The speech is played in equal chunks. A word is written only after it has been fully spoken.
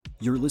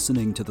You're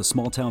listening to the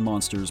Small Town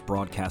Monsters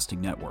Broadcasting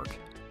Network.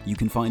 You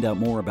can find out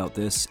more about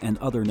this and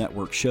other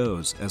network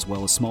shows, as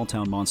well as Small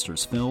Town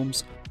Monsters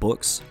films,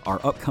 books, our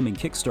upcoming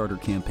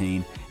Kickstarter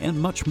campaign, and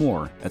much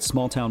more at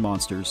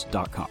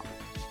smalltownmonsters.com.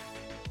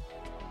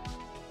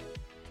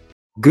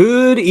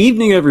 Good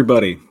evening,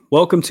 everybody.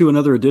 Welcome to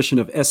another edition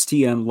of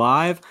STN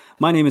Live.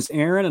 My name is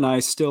Aaron, and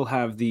I still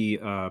have the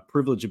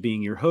privilege of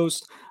being your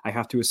host. I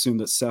have to assume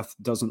that Seth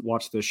doesn't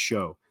watch this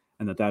show,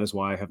 and that is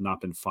why I have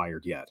not been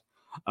fired yet.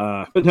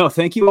 But no,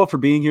 thank you all for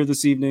being here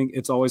this evening.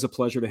 It's always a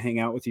pleasure to hang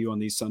out with you on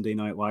these Sunday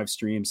night live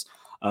streams.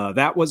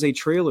 That was a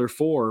trailer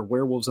for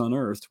Werewolves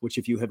Unearthed, which,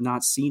 if you have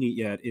not seen it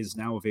yet, is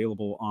now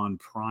available on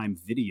Prime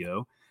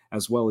Video,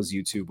 as well as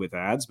YouTube with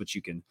ads, but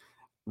you can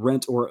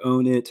rent or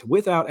own it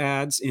without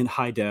ads in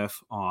high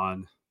def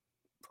on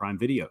Prime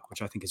Video,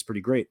 which I think is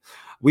pretty great.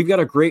 We've got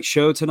a great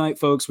show tonight,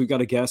 folks. We've got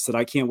a guest that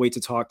I can't wait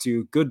to talk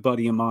to. Good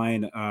buddy of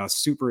mine.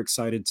 Super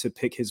excited to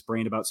pick his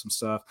brain about some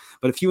stuff.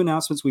 But a few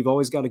announcements we've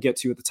always got to get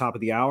to at the top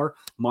of the hour.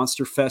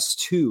 Monster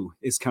Fest 2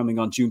 is coming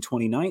on June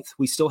 29th.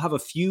 We still have a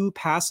few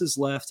passes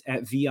left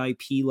at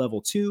VIP level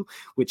 2,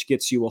 which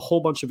gets you a whole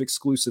bunch of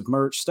exclusive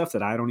merch, stuff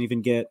that I don't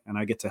even get, and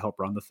I get to help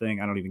run the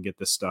thing. I don't even get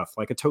this stuff,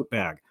 like a tote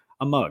bag,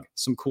 a mug,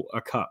 a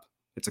cup.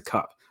 It's a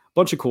cup.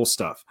 Bunch of cool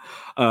stuff.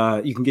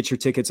 You can get your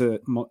tickets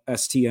at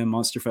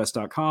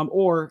stmmonsterfest.com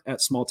or at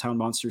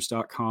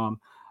smalltownmonsters.com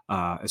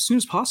as soon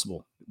as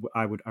possible.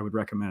 I would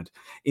recommend.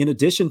 In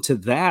addition to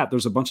that,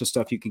 there's a bunch of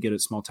stuff you can get at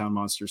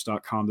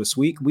smalltownmonsters.com this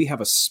week. We have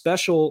a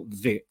special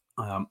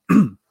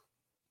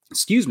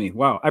excuse me.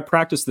 Wow. I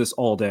practiced this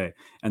all day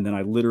and then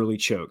I literally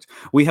choked.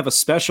 We have a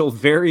special,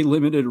 very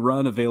limited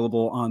run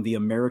available on the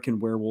American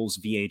Werewolves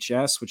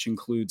VHS, which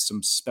includes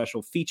some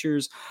special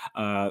features.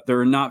 There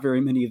are not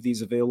very many of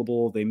these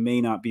available. They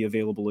may not be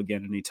available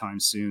again anytime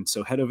soon.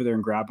 So head over there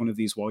and grab one of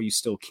these while you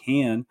still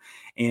can.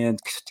 And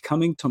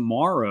coming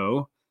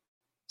tomorrow,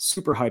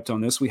 super hyped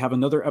on this, we have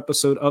another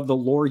episode of The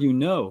Lore You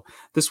Know.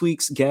 This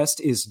week's guest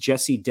is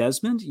Jessie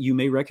Desmond. You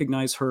may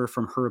recognize her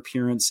from her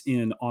appearance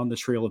in On the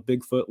Trail of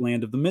Bigfoot,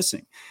 Land of the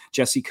Missing.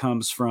 Jessie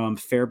comes from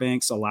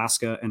Fairbanks,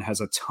 Alaska, and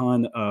has a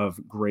ton of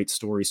great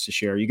stories to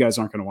share. You guys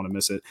aren't going to want to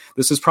miss it.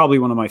 This is probably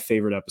one of my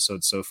favorite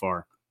episodes so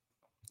far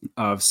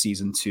of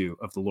season 2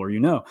 of The Lore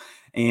You Know.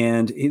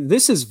 And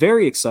this is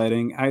very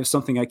exciting. I have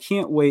something I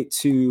can't wait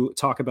to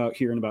talk about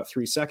here in about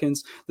 3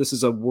 seconds. This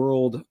is a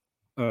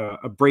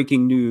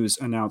breaking news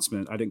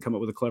announcement. I didn't come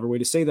up with a clever way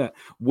to say that.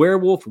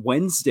 Werewolf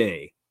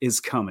Wednesday is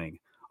coming.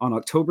 On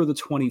October the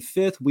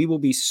 25th, we will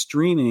be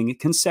streaming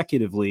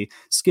consecutively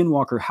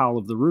Skinwalker Howl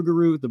of the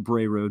Rougarou, The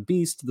Bray Road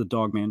Beast, The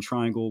Dogman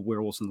Triangle,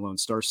 Werewolves in the Lone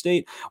Star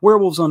State,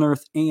 Werewolves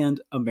Unearthed,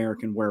 and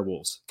American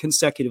Werewolves,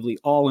 consecutively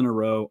all in a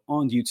row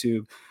on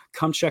YouTube.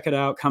 Come check it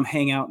out. Come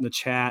hang out in the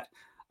chat.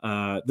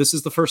 This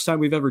is the first time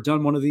we've ever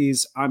done one of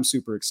these. I'm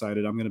super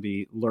excited. I'm going to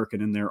be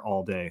lurking in there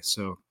all day.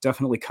 So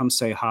definitely come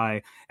say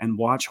hi and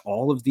watch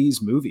all of these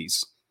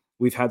movies.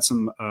 We've had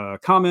some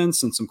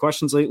comments and some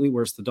questions lately.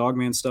 Where's the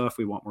Dogman stuff?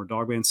 We want more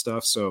Dogman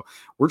stuff. So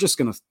we're just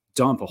going to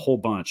dump a whole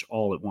bunch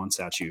all at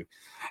once at you.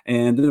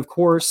 And then, of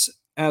course,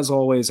 as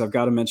always, I've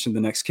got to mention the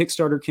next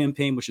Kickstarter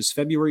campaign, which is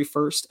February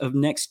 1st of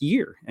next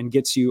year and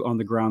gets you on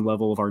the ground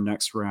level of our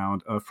next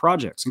round of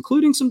projects,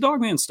 including some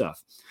Dogman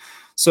stuff.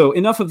 So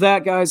enough of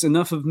that, guys.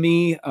 Enough of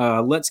me.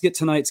 Let's get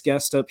tonight's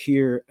guest up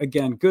here.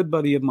 Again, good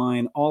buddy of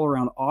mine, all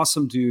around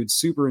awesome dude,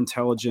 super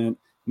intelligent,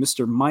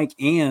 Mr. Mike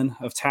Ann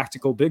of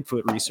Tactical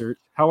Bigfoot Research.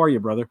 How are you,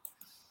 brother?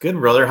 Good,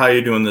 brother. How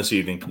you doing this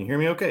evening? Can you hear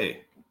me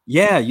okay?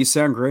 Yeah, you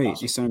sound great.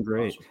 Awesome. You sound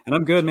great. Awesome. And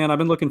I'm good, man. I've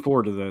been looking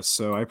forward to this.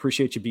 So I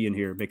appreciate you being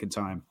here, making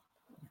time.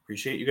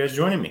 Appreciate you guys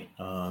joining me.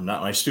 I'm not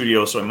in my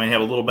studio, so I might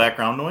have a little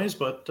background noise,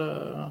 but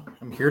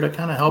I'm here to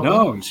kind of help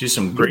out. I see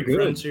some great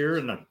friends here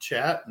in the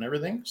chat and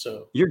everything.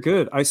 So you're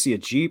good. I see a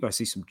Jeep. I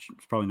see some.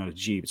 It's probably not a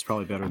Jeep. It's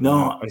probably better.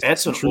 No,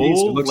 that's an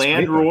old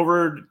Land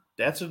Rover.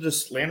 That's a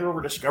Land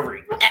Rover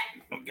Discovery.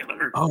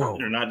 Oh,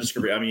 they're not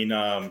Discovery. I mean,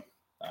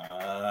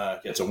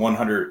 it's a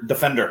 100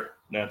 Defender.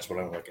 That's what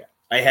I look at.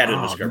 I had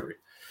a Discovery,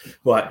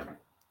 but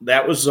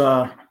that was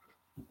a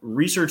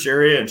research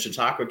area in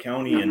Chautauqua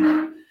County,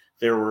 and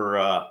there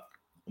were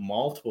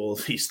multiple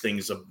of these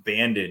things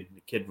abandoned.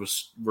 The kid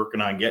was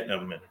working on getting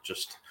them, and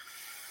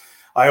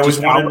I always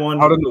wanted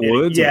one out in the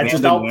woods. Yeah,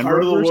 just out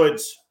part of the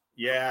woods.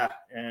 Yeah,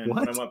 and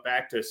when I went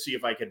back to see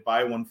if I could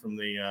buy one from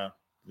the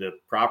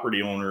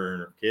property owner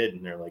and her kid,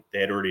 and they're like,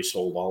 they had already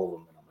sold all of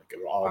them, and I'm like, they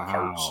were all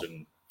parts,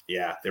 and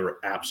yeah, they were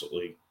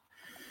absolutely,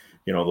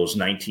 those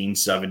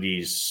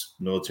 1970s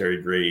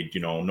military grade,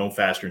 no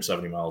faster than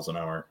 70 miles an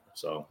hour.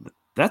 So.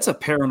 That's a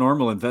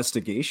paranormal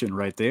investigation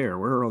right there.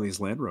 Where are all these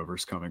Land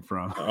Rovers coming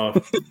from?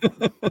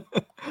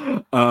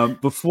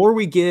 Before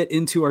we get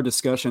into our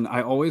discussion,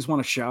 I always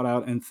want to shout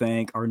out and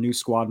thank our new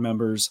squad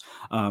members.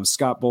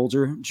 Scott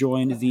Bolger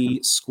joined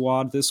the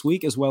squad this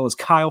week, as well as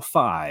Kyle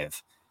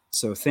 5.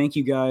 So thank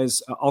you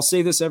guys. I'll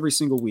say this every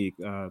single week.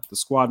 The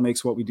squad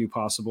makes what we do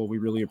possible. We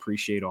really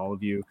appreciate all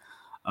of you.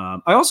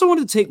 I also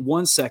wanted to take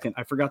 1 second.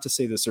 I forgot to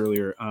say this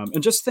earlier,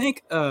 and just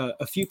thank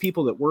a few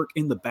people that work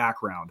in the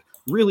background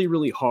really,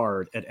 really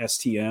hard at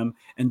STM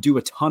and do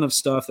a ton of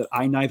stuff that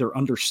I neither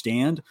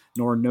understand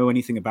nor know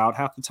anything about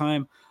half the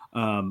time.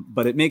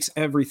 But it makes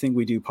everything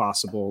we do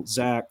possible.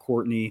 Zach,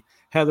 Courtney,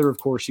 Heather, of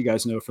course, you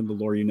guys know from the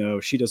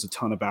lore, she does a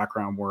ton of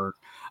background work.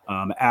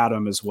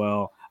 Adam as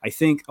well. I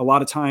think a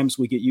lot of times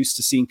we get used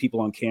to seeing people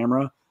on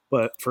camera,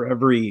 but for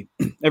every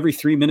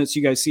 3 minutes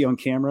you guys see on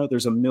camera,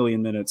 there's a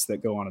million minutes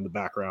that go on in the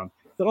background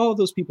that all of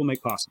those people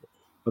make possible.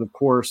 But of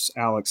course,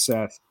 Alex,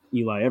 Seth,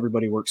 Eli,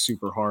 everybody works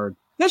super hard.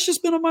 That's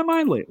just been on my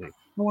mind lately.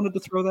 I wanted to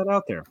throw that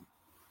out there.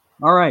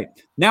 All right,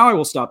 now I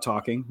will stop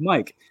talking.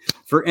 Mike,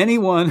 for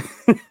anyone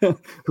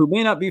who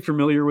may not be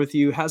familiar with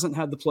you, hasn't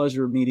had the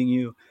pleasure of meeting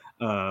you,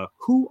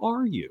 who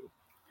are you?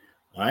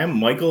 I am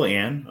Michael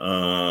Ann.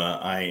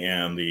 I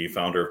am the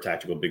founder of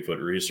Tactical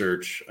Bigfoot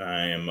Research.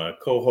 I am a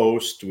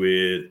co-host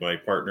with my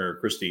partner,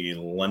 Christy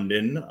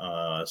London,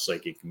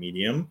 psychic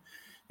medium.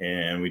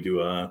 And we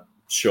do a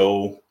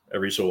show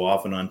every so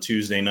often on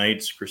Tuesday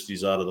nights.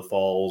 Christy's out of the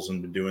falls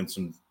and been doing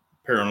some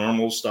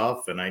paranormal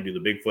stuff. And I do the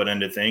Bigfoot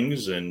end of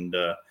things. And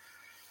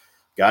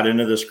got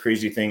into this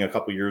crazy thing a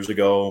couple years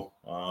ago.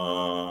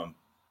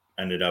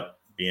 Ended up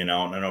being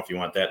out. I don't know if you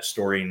want that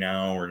story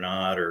now or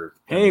not. Or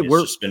hey, it's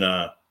just been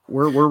a...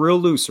 We're real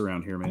loose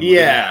around here, man.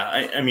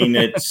 Yeah, I mean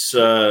it's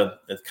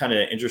kind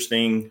of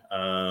interesting.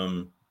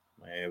 I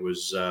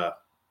was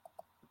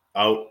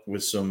out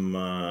with some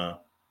a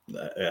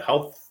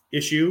health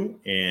issue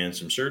and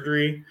some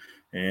surgery,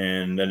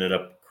 and ended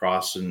up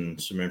crossing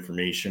some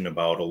information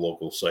about a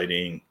local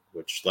sighting,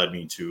 which led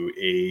me to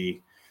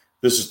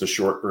this is the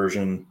short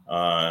version.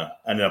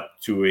 Ended up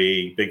to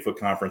a Bigfoot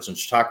conference in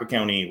Chautauqua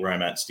County where I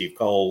met Steve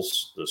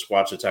Culls, the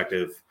Squatch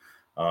detective.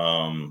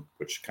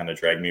 Which kind of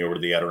dragged me over to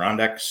the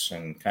Adirondacks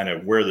and kind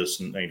of where this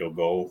night will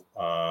go,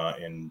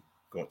 and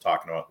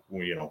talking about,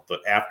 the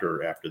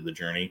after the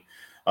journey,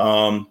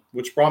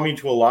 which brought me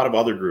to a lot of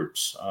other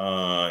groups,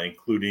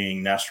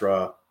 including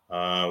Nestra,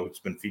 which has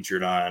been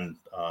featured on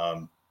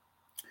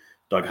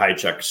Doug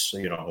Hychek's,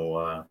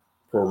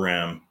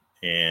 program,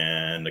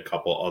 and a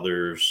couple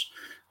others.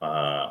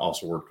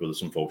 Also worked with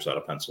some folks out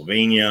of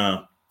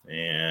Pennsylvania,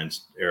 and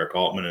Eric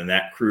Altman and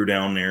that crew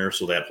down there.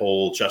 So that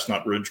whole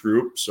Chestnut Ridge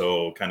group.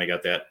 So kind of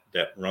got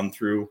that run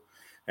through,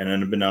 and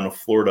then I've been down to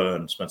Florida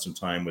and spent some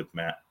time with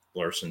Matt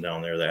Larson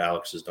down there that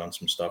Alex has done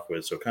some stuff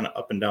with. So kind of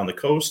up and down the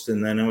coast.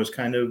 And then I was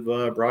kind of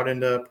brought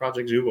into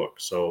Project Zoo Book.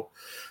 So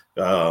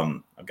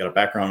I've got a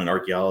background in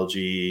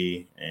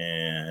archaeology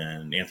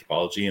and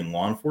anthropology and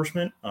law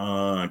enforcement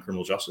and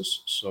criminal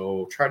justice.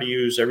 So try to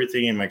use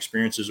everything in my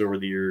experiences over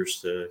the years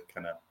to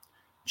kind of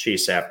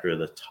chase after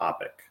the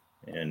topic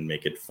and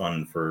make it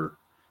fun for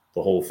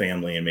the whole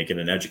family and make it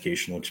an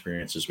educational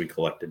experience as we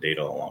collect the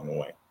data along the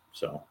way.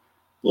 So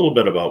a little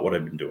bit about what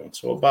I've been doing.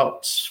 So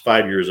about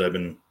 5 years I've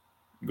been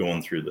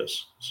going through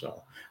this.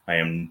 So I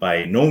am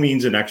by no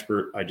means an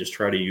expert. I just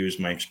try to use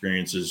my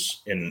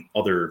experiences in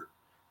other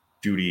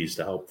duties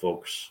to help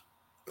folks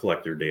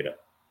collect their data.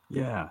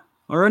 Yeah.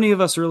 Are any of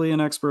us really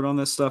an expert on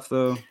this stuff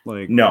though?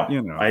 Like, no,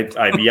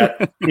 I've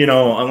yet,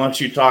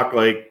 unless you talk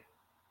like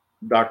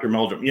Dr.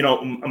 Meldrum,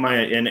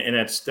 and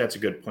that's a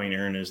good point,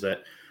 Aaron, is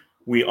that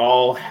we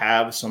all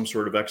have some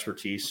sort of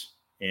expertise.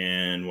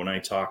 And when I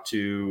talk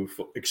to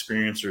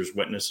experiencers,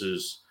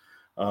 witnesses,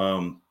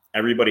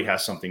 everybody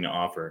has something to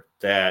offer.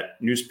 That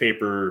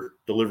newspaper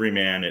delivery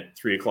man at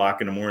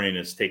 3:00 in the morning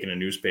is taking a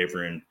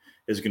newspaper and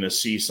is going to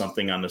see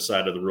something on the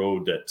side of the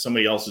road that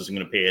somebody else isn't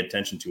going to pay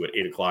attention to at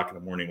 8:00 in the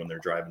morning when they're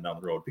driving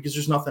down the road, because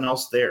there's nothing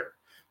else there.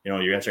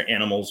 You got your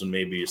animals and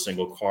maybe a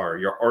single car.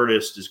 Your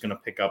artist is going to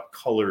pick up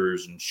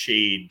colors and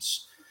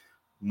shades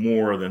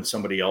more than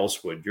somebody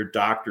else would. Your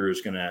doctor is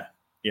going to,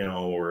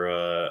 or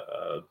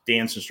a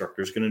dance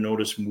instructor is going to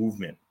notice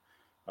movement.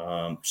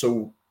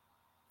 So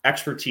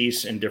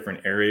expertise in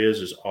different areas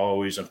is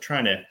always, I'm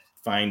trying to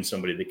find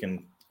somebody that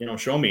can,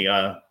 show me.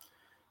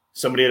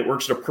 Somebody that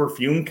works at a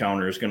perfume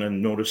counter is going to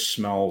notice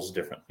smells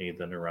differently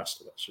than the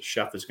rest of us. A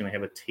chef is going to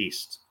have a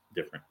taste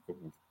different,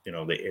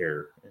 the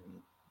air. And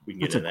we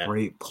can get into that. That's a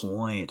great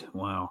point.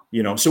 Wow.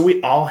 So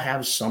we all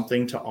have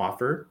something to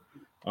offer.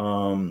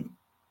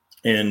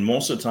 And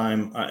most of the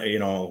time,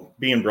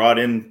 being brought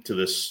into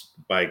this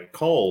by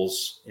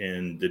Culls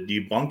and the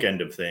debunk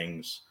end of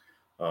things,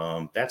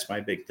 that's my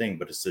big thing.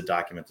 But it's to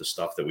document the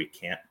stuff that we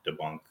can't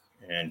debunk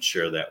and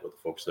share that with the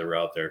folks that are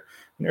out there.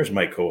 And there's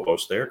my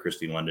co-host there,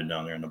 Christy London,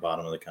 down there in the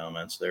bottom of the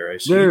comments there. I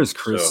see. There's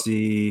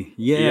Christy. So,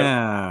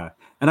 yeah. Yep.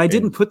 And I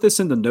didn't put this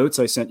in the notes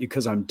I sent you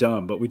because I'm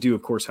dumb, but we do,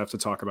 of course, have to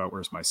talk about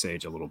Where's My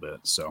Sage a little bit.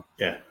 So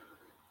yeah,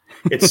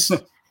 it's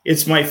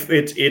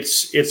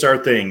it's our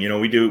thing.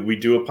 We do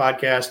a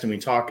podcast and we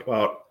talk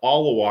about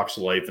all the walks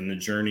of life and the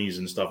journeys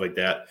and stuff like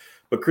that.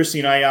 But Christy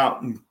and I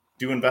out and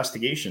do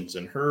investigations,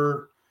 and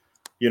her,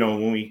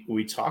 when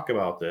we talk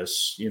about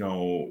this,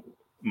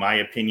 my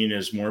opinion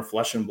is more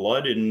flesh and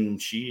blood,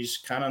 and she's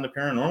kind of on the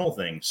paranormal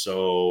thing.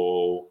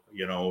 So,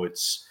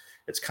 it's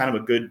kind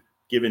of a good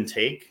give and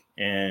take.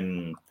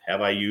 And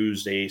have I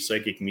used a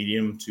psychic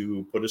medium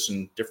to put us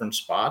in different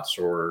spots,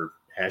 or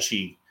has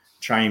she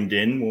chimed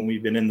in when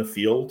we've been in the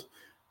field?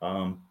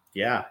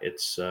 Yeah,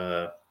 it's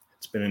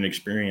it's been an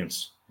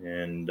experience,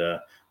 and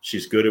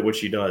she's good at what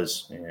she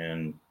does.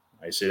 And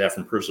I say that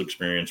from personal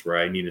experience, where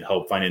I needed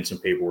help finding some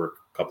paperwork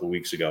a couple of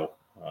weeks ago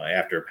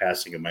after a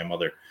passing of my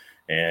mother.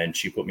 And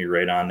she put me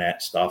right on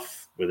that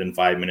stuff within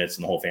 5 minutes,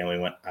 and the whole family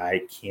went,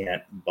 I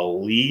can't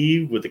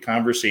believe with the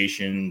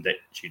conversation that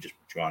she just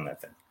put you on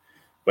that thing.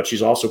 But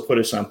she's also put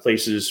us on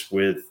places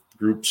with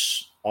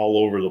groups all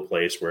over the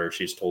place where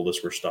she's told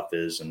us where stuff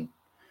is, and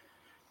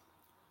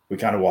we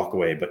kind of walk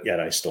away, but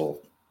yet I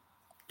still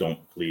don't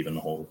believe in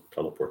the whole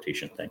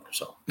teleportation thing.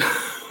 So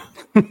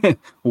well,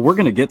 we're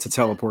going to get to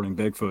teleporting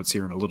Bigfoots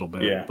here in a little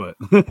bit, yeah. But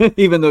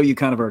even though you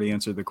kind of already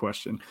answered the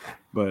question,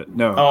 but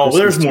no. Oh, well,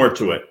 there's more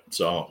to it.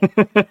 So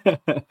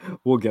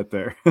we'll get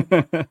there.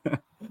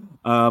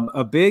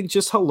 A big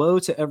just hello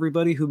to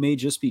everybody who may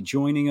just be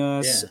joining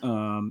us.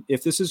 Yeah.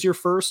 If this is your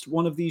first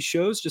one of these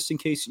shows, just in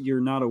case you're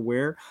not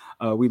aware,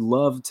 we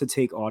love to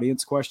take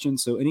audience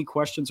questions. So any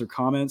questions or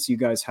comments you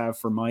guys have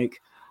for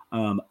Mike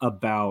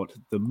about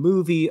the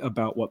movie,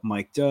 about what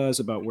Mike does,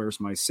 about Where's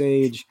My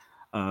Sage,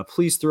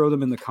 please throw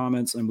them in the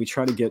comments, and we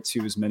try to get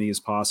to as many as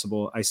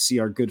possible. I see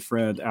our good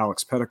friend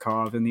Alex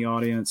Pedikov in the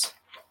audience,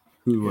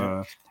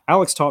 who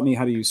Alex taught me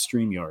how to use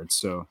StreamYard.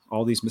 So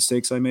all these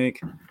mistakes I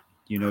make,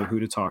 you know who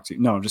to talk to.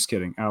 No, I'm just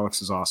kidding.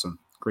 Alex is awesome.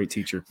 Great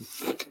teacher.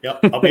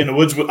 Yep. I'll be in the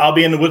woods. I'll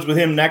be in the woods with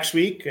him next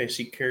week. I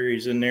see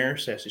Carrie's in there,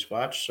 Sassy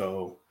Squatch.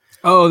 So.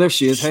 Oh, there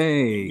she is.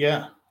 Hey.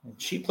 Yeah.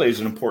 She plays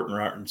an important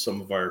role in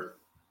some of our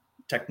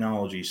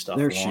technology stuff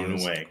there along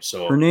the way.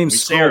 So her name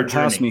scrolled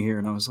past me here,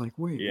 and I was like,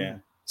 wait. Yeah.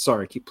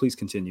 Sorry. Please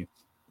continue.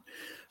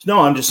 No,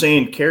 I'm just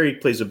saying Carrie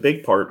plays a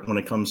big part when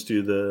it comes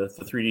to the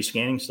 3D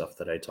scanning stuff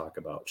that I talk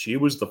about.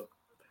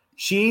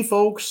 She,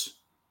 folks,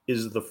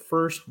 is the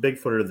first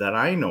Bigfooter that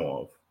I know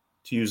of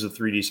to use a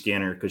 3D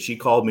scanner, because she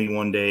called me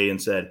one day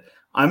and said,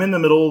 I'm in the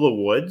middle of the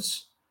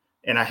woods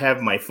and I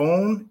have my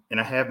phone and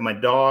I have my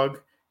dog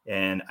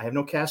and I have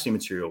no casting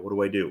material. What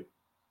do I do?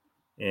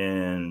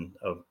 And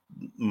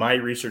my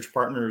research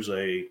partner is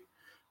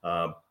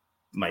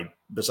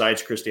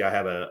besides Christy, I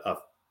have a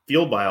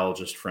field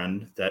biologist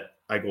friend that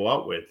I go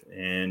out with,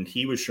 and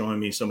he was showing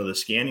me some of the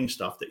scanning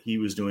stuff that he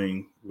was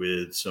doing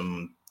with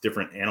some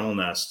different animal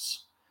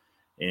nests.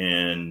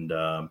 And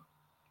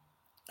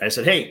I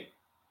said, hey,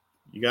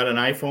 you got an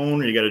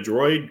iPhone or you got a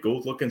Droid? Go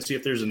look and see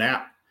if there's an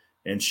app.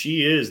 And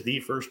she is the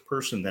first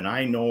person that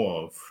I know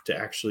of to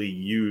actually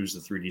use the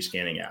 3D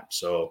scanning app.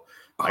 So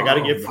I got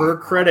to give her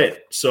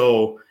credit.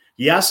 So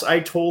yes, I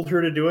told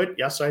her to do it.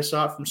 Yes, I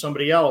saw it from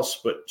somebody else,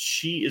 but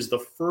she is the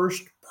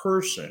first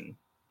person,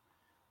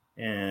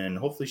 and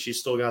hopefully she's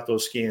still got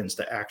those scans,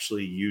 to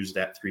actually use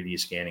that 3D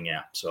scanning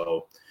app.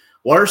 So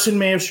Larson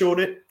may have showed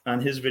it on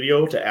his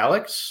video to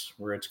Alex,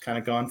 where it's kind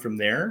of gone from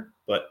there,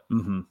 but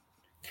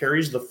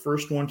Carrie's the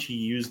first one to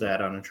use that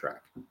on a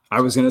track.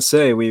 I was going to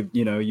say,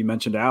 you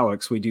mentioned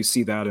Alex. We do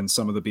see that in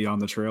some of the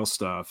Beyond the Trail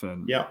stuff,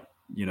 and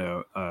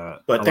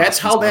but that's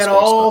how that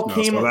all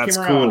came around.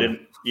 Cool. And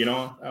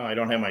I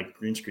don't have my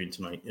green screen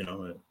tonight.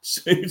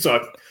 So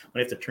I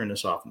have to turn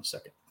this off in a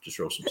second. Just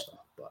roll some stuff.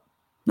 But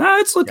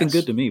it's looking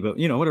good to me. But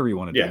whatever you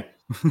want to do.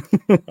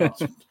 Well,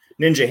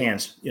 ninja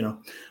hands.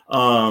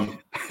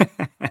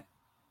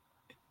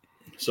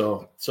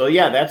 So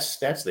yeah, that's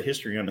the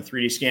history on the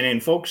 3D scanning.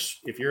 And folks,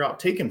 if you're out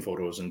taking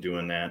photos and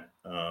doing that,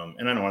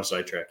 and I don't want to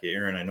sidetrack you,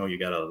 Aaron, I know you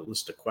got a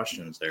list of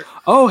questions there.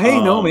 Oh,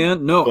 hey, no,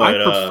 man. No,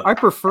 but, I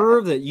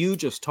prefer that you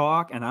just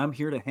talk and I'm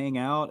here to hang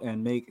out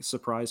and make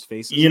surprised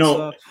faces and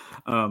stuff.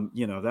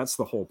 That's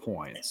the whole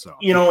point. So,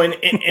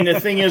 and the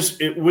thing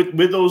is,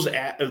 with those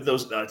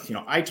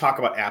I talk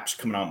about apps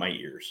coming out my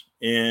ears,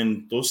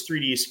 and those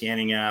 3D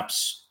scanning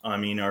apps,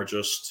 are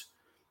just,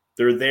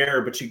 they're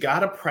there, but you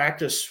got to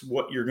practice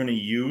what you're going to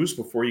use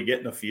before you get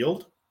in the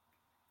field.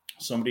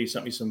 Somebody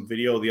sent me some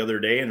video the other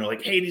day, and they're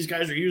like, hey, these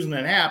guys are using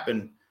an app,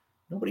 and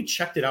nobody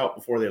checked it out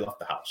before they left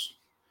the house.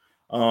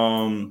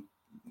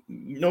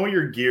 Know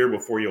your gear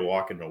before you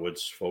walk in the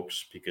woods,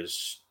 folks,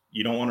 because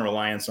you don't want to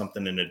rely on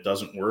something and it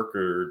doesn't work,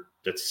 or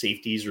that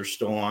safeties are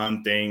still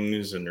on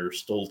things and they're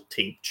still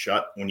taped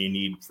shut when you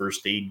need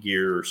first aid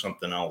gear or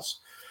something else.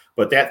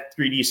 But that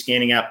 3D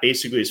scanning app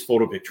basically is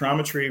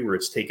photopictometry, where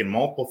it's taking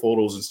multiple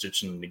photos and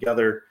stitching them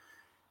together.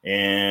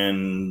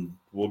 And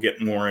we'll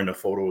get more into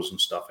photos and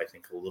stuff, I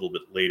think, a little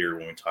bit later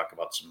when we talk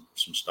about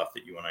some stuff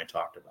that you and I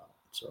talked about.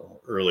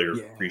 So earlier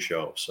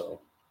pre-show.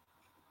 So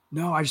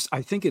no,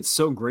 I think it's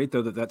so great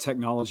though that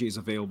technology is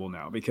available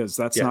now, because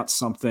that's not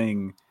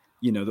something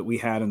that we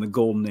had in the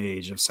golden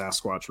age of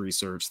Sasquatch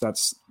research.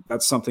 That's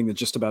something that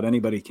just about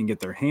anybody can get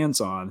their hands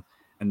on.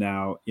 And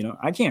now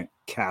I can't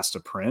cast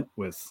a print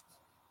with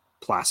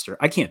plaster.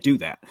 I can't do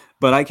that,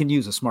 but I can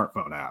use a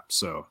smartphone app.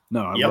 So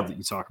no, I love that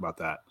you talk about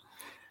that.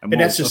 And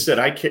that's just that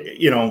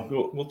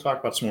we'll talk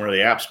about some more of the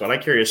apps, but I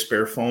carry a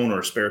spare phone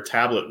or a spare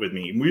tablet with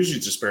me. Usually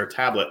it's a spare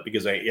tablet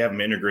because I have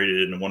them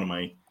integrated into one of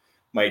my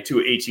two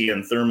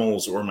ATN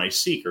thermals, or my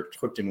Seek are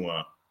hooked into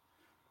a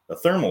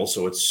thermal.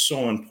 So it's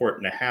so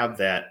important to have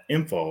that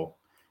info.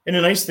 And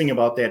the nice thing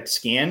about that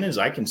scan is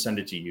I can send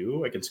it to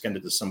you. I can send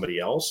it to somebody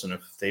else. And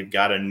if they've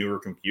got a newer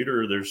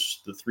computer,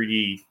 there's the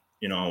 3D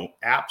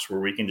apps where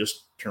we can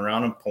just turn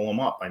around and pull them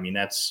up. I mean,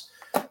 that's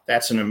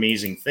an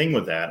amazing thing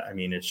with that. I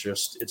mean, it's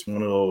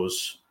one of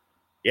those,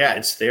 yeah,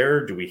 it's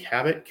there. Do we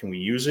have it? Can we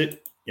use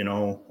it? Here,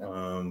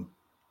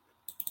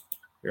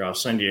 I'll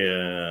send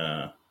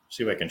you,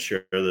 see if I can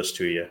share this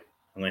to you. I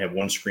only have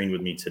one screen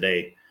with me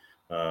today.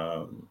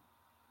 Come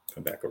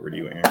back over to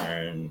you,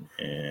 Aaron,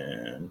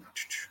 and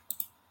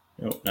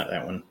nope, not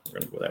that one. We're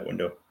going to go that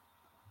window.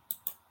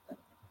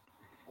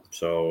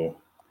 So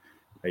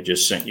I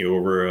just sent you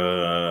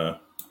over.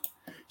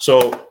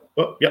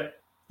 Yep.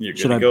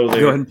 Should I go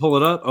there? Go ahead and pull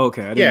it up?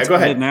 Okay. Go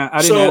ahead.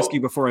 I didn't ask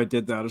you before I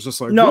did that. I was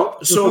just like, no.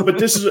 So, but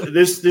this is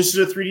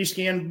a 3D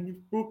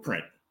scan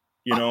blueprint.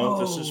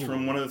 This is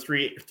from one of the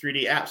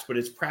 3D apps, but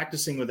it's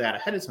practicing with that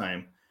ahead of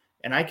time.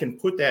 And I can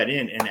put that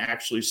in and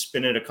actually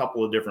spin it a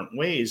couple of different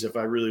ways if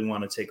I really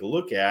want to take a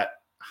look at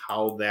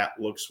how that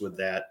looks with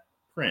that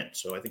print.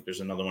 So I think there's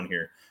another one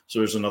here. So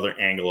there's another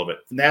angle of it.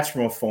 And that's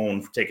from a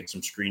phone for taking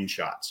some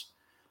screenshots.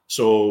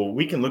 So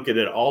we can look at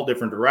it all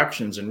different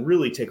directions and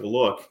really take a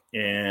look.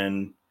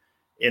 And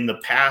in the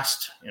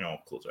past,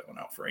 close that one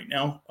out for right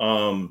now.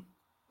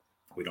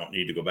 We don't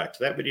need to go back to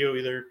that video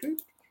either.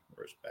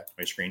 Where's back to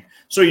my screen?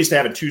 So I used to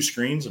have 2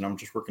 screens, and I'm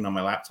just working on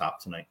my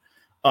laptop tonight.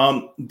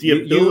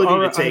 The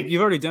ability to take.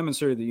 You've already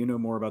demonstrated that you know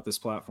more about this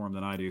platform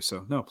than I do.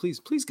 So no, please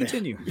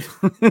continue.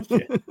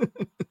 Yeah.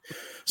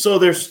 So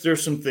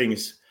there's some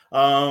things.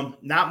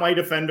 Not my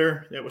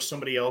Defender. That was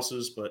somebody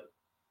else's, but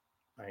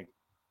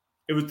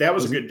that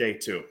was a good day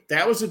too.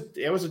 That was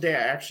a day I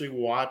actually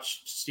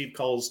watched Steve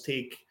Culls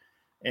take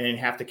and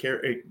have to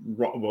carry.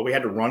 Well, we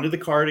had to run to the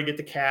car to get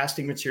the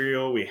casting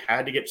material. We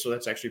had to get, so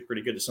that's actually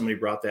pretty good that somebody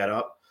brought that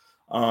up.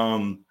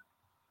 And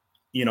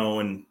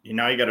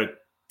now you got a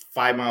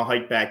 5-mile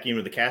hike back in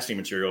with the casting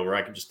material where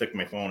I could just stick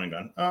my phone and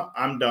go,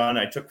 I'm done.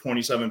 I took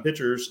 27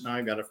 pictures. Now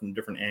I got it from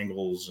different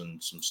angles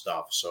and some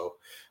stuff. So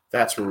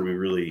that's where we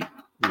really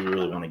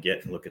want to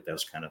get and look at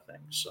those kind of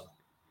things. So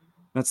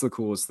that's the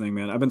coolest thing,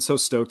 man. I've been so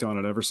stoked on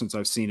it ever since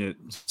I've seen it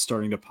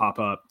starting to pop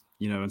up,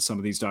 in some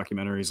of these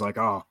documentaries, like,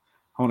 I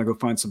want to go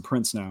find some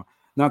prints now.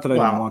 Not that I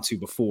didn't want to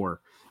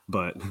before,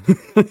 but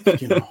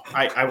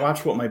I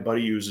watch what my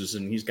buddy uses,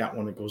 and he's got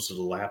one that goes to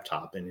the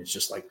laptop, and it's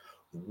just like,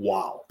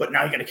 wow. But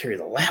now you got to carry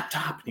the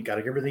laptop, and you got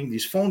to everything.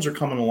 These phones are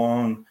coming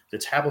along. The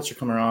tablets are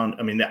coming around.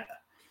 I mean,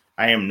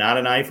 I am not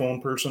an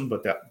iPhone person,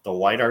 but the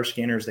LiDAR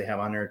scanners they have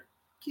on there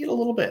get a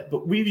little bit.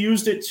 But we've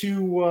used it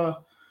to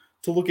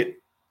look at,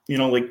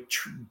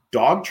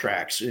 dog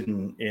tracks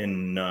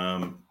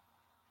in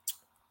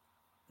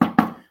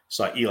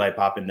saw Eli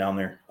popping down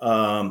there.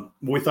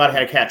 We thought it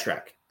had a cat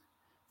track.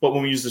 But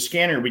when we used the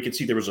scanner, we could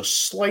see there was a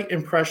slight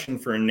impression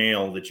for a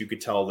nail that you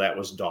could tell that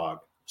was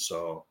dog.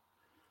 So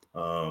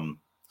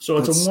it's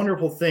a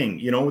wonderful thing,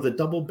 with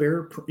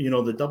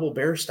the double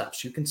bear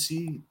stops, you can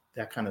see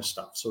that kind of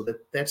stuff. So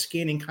that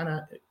scanning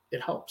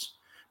it helps,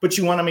 but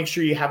you want to make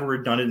sure you have a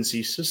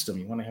redundancy system.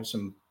 You want to have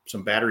some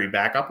battery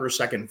backup or a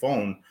second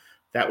phone.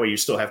 That way you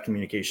still have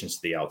communications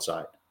to the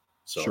outside.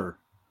 So sure.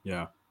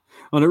 Yeah.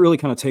 Well, it really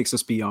kind of takes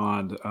us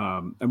beyond,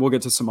 and we'll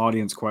get to some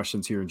audience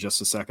questions here in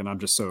just a second.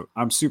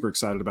 I'm super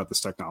excited about this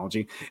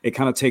technology. It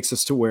kind of takes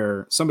us to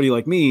where somebody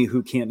like me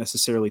who can't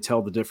necessarily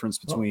tell the difference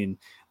between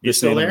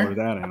this animal or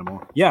that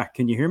animal. Yeah.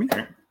 Can you hear me?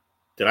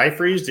 Did I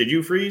freeze? Did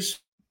you freeze?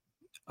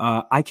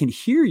 I can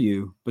hear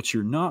you, but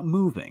you're not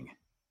moving.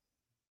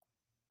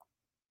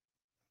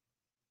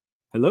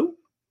 Hello?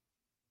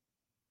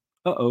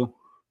 Uh-oh.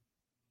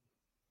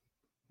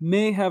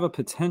 May have a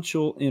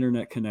potential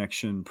internet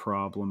connection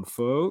problem,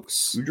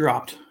 folks. You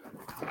dropped.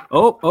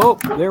 Oh,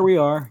 there we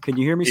are. Can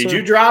you hear me, sir? Did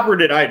you drop or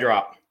did I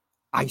drop?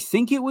 I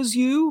think it was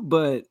you,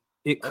 but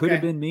it could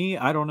have been me.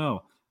 I don't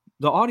know.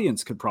 The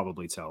audience could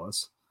probably tell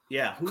us.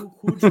 Yeah, who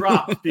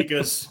dropped?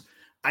 Because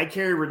I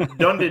carry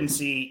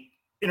redundancy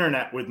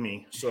internet with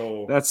me.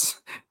 So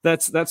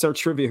that's our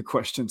trivia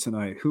question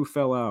tonight. Who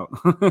fell out?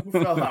 Who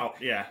fell out?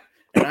 Yeah.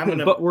 And I'm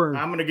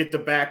gonna get the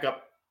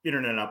backup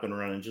internet up and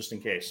running just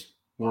in case.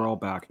 We're all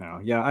back now.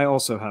 Yeah, I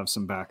also have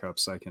some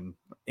backups I can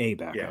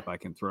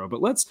throw.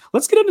 But let's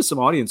get into some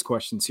audience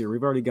questions here.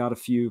 We've already got a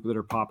few that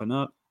are popping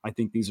up. I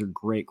think these are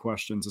great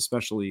questions,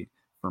 especially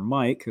for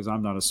Mike, because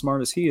I'm not as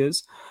smart as he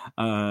is.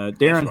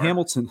 Darren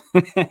Hamilton.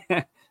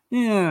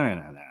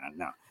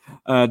 No.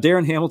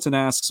 Darren Hamilton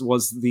asks,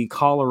 was the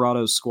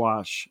Colorado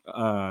squash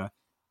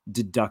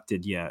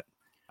deducted yet?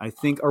 I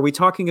think, are we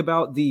talking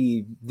about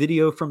the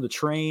video from the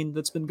train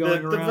that's been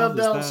going around?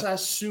 The Valdel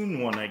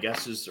Sassoon one, I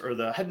guess, or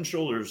the Head and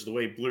Shoulders, the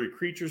way Blurry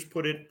Creatures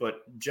put it.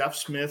 But Jeff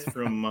Smith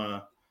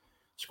from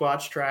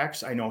Squatch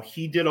Tracks, I know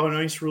he did a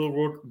nice,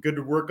 good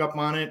workup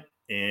on it.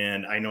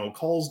 And I know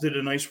Culls did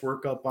a nice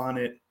workup on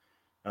it.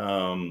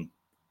 I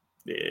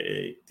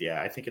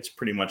think it's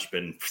pretty much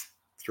been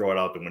throw it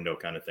out the window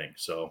kind of thing.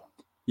 So,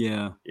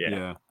 yeah.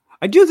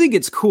 I do think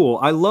it's cool.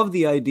 I love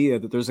the idea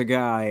that there's a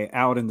guy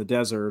out in the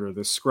desert or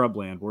the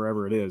scrubland,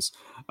 wherever it is,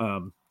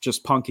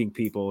 just punking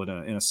people in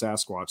a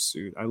Sasquatch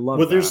suit. I love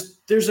that.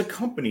 There's a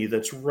company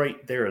that's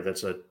right there.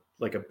 That's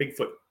like a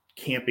Bigfoot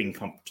camping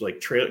company,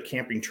 like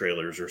camping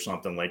trailers or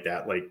something like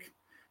that. Like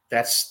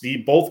that's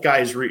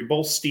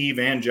both Steve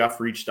and Jeff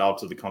reached out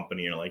to the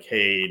company and like,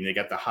 hey, and they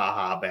got the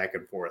haha back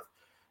and forth.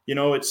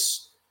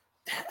 That's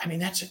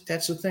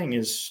the thing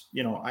is,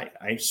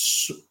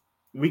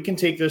 we can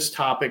take this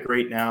topic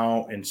right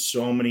now and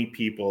so many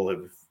people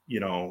have,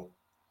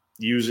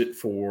 use it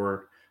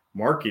for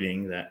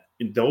marketing that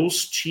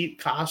those cheap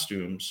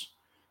costumes,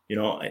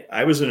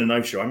 I was in a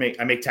knife show. I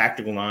make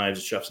tactical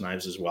knives, chef's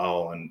knives as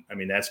well. And I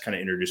mean, that's kind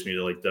of introduced me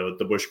to like the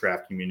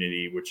bushcraft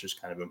community, which is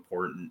kind of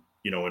important,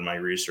 in my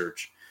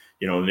research,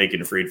 naked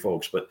and afraid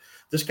folks. But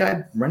this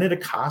guy rented a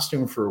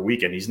costume for a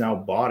weekend. He's now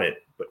bought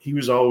it, but he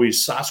was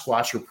always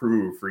Sasquatch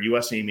approved for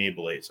USA made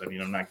blades. I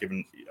mean,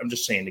 I'm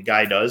just saying the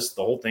guy does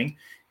the whole thing.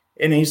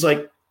 And he's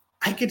like,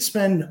 I could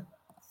spend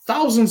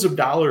thousands of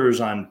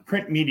dollars on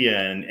print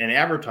media and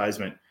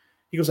advertisement.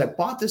 He goes, I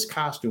bought this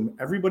costume.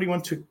 Everybody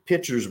went to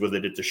pictures with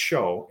it at the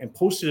show and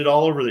posted it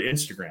all over the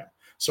Instagram.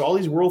 So all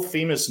these world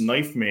famous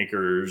knife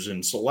makers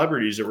and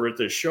celebrities that were at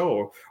this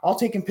show, all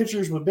taking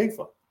pictures with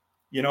Bigfoot.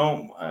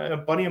 A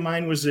buddy of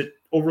mine was at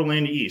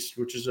Overland East,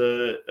 which is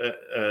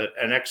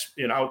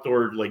an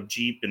outdoor like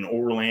Jeep and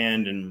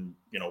Overland and,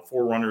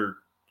 4Runner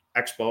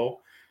Expo.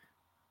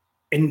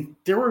 And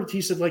he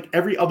said like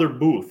every other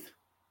booth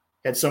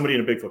had somebody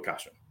in a Bigfoot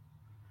costume.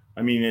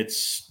 I mean,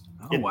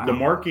 wow. The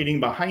marketing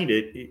behind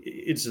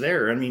it's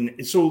there. I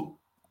mean, so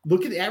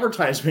look at the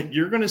advertisement.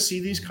 You're going to see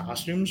these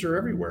costumes are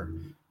everywhere.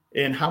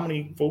 And how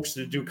many folks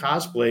that do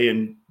cosplay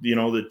and,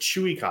 the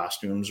Chewy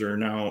costumes are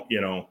now,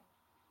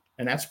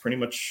 and that's pretty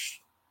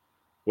much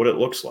what it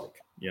looks like,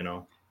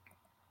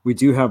 We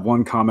do have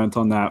one comment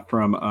on that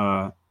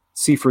from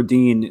C. for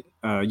Dean.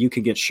 You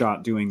could get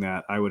shot doing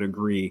that. I would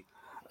agree.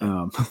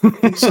 I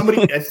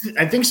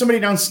think somebody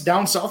down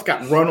south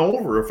got run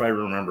over, if I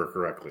remember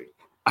correctly.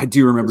 I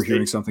do remember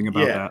hearing something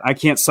about that. I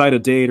can't cite a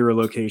date or a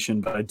location,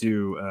 but I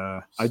do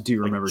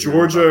remember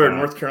Georgia or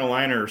North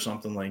Carolina or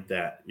something like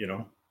that,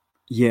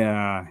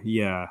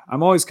 Yeah.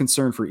 I'm always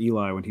concerned for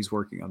Eli when he's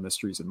working on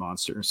Mysteries and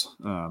Monsters.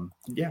 I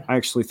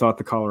actually thought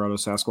the Colorado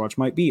Sasquatch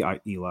might be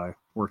Eli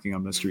working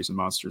on Mysteries and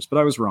Monsters, but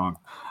I was wrong.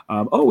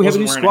 We have a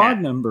new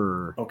squad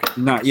member.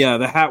 Okay.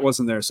 The hat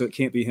wasn't there, so it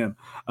can't be him.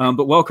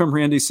 But welcome,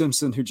 Randy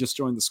Simpson, who just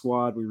joined the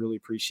squad. We really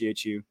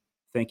appreciate you.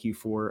 Thank you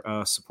for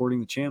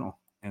supporting the channel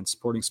and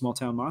supporting Small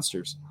Town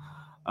Monsters.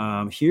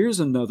 Here's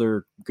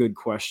another good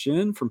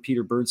question from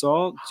Peter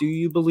Birdsall. Do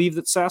you believe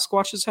that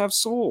Sasquatches have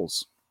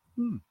souls?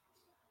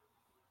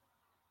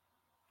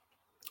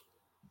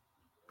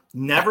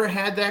 Never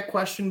had that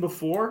question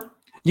before.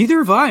 Neither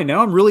have I.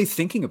 Now I'm really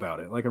thinking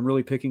about it. Like I'm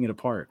really picking it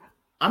apart.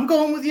 I'm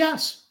going with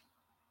yes.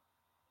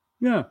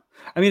 Yeah.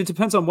 I mean, it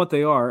depends on what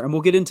they are. And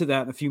we'll get into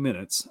that in a few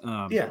minutes.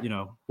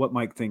 What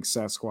Mike thinks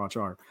Sasquatch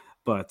are.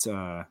 But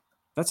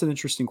that's an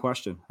interesting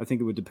question. I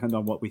think it would depend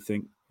on what we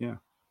think. Yeah.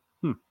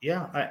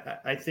 Yeah,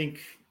 I think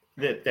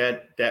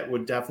that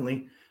would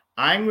definitely.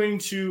 I'm going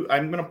to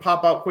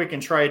pop out quick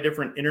and try a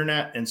different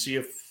internet and see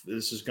if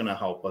this is going to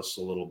help us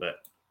a little bit.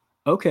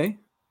 Okay,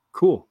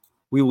 cool.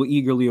 We will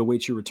eagerly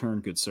await your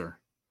return, good sir.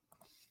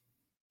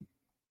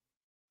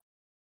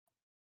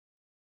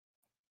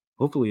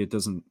 Hopefully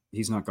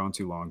he's not gone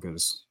too long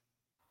because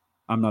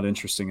I'm not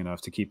interesting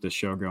enough to keep this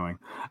show going.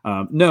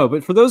 No,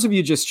 but for those of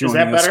you just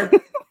joining us. Is that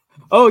better?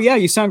 Oh yeah,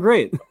 you sound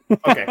great.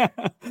 Okay.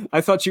 I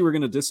thought you were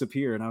going to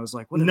disappear, and I was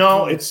like, "What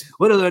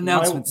are the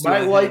announcements?" My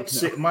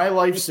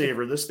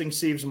lifesaver. This thing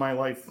saves my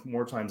life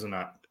more times than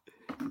not.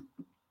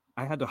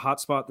 I had to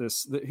hotspot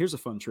this. Here's a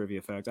fun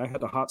trivia fact: I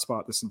had to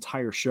hotspot this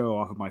entire show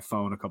off of my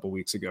phone a couple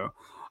weeks ago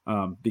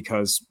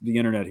because the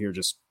internet here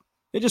just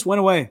went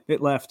away.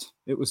 It left.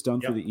 It was done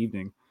for the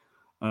evening.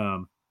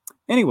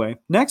 Anyway,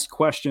 next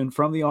question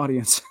from the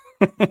audience.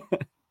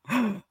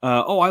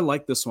 I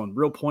like this one.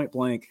 Real point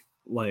blank,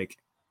 like.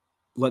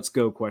 Let's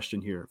go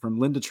question here from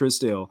Linda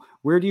Trisdale.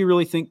 Where do you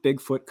really think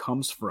Bigfoot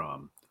comes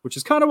from? Which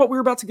is kind of what we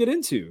were about to get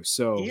into.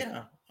 So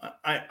yeah,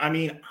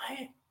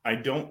 I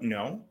don't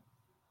know.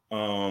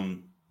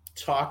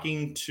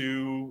 Talking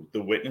to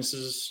the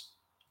witnesses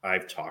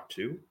I've talked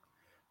to,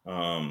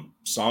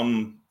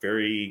 some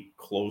very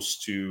close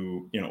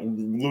to,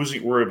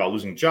 worried about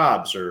losing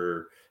jobs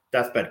or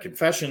deathbed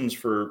confessions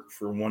for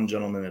one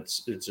gentleman.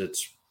 It's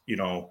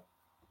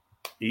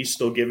he's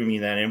still giving me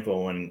that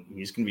info and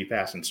he's going to be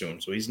passing soon.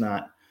 So he's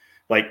not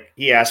like,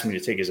 he asked me to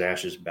take his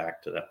ashes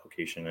back to that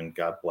location and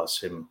God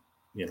bless him,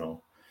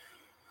 100%.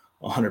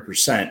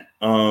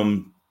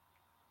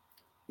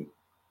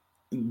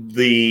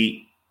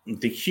 The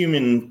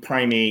human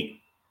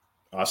primate,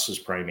 us as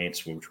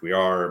primates, which we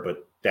are,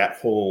 but that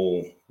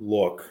whole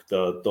look,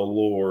 the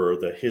lore,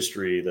 the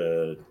history,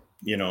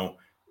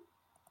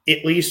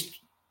 at least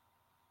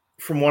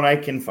from what I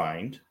can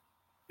find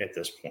at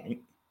this point,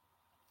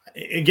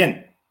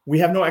 again, we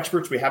have no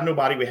experts, we have no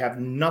body, we have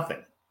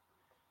nothing.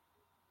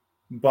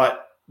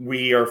 But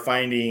we are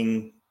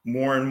finding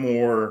more and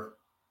more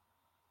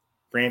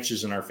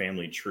branches in our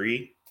family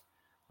tree.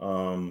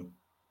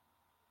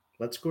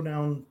 Let's go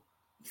down.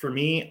 For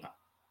me,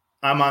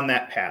 I'm on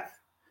that path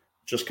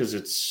just because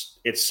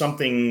it's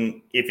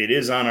something, if it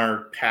is on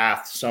our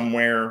path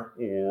somewhere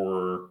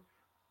or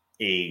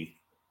a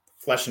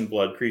flesh and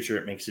blood creature,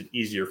 it makes it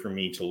easier for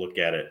me to look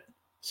at it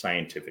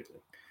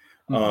scientifically.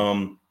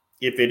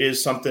 If it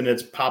is something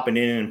that's popping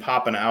in and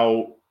popping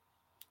out,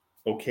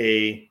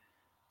 okay.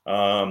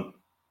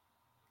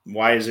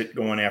 Why is it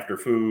going after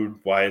food?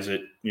 Why is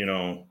it,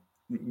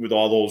 with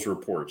all those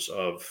reports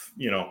of,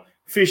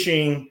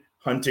 fishing,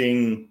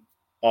 hunting,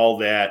 all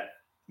that?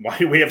 Why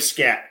do we have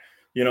scat?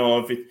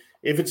 If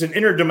it's an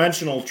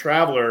interdimensional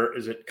traveler,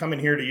 is it coming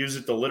here to use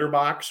it the litter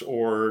box,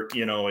 or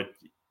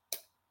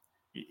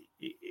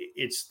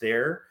it's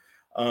there?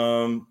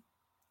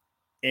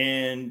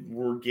 And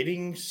we're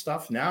getting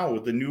stuff now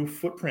with the new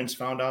footprints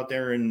found out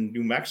there in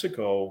New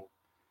Mexico.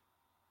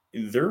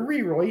 They're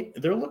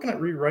looking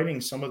at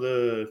rewriting some of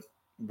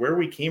where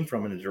we came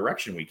from and the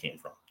direction we came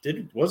from.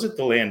 Was it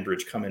the land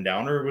bridge coming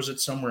down, or was it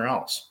somewhere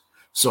else?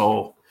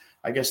 So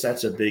I guess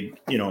that's a big,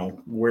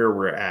 where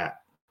we're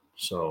at.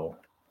 So,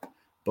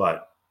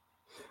 but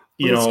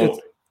it's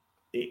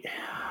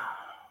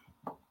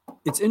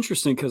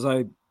interesting because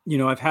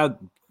I've had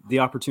the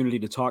opportunity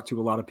to talk to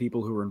a lot of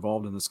people who are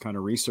involved in this kind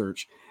of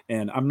research,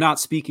 and I'm not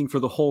speaking for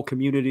the whole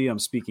community. I'm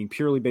speaking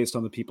purely based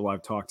on the people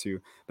I've talked to,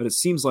 but it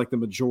seems like the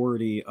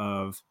majority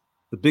of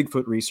the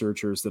Bigfoot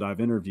researchers that I've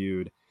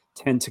interviewed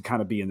tend to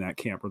kind of be in that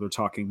camp where they're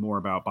talking more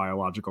about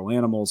biological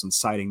animals and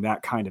citing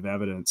that kind of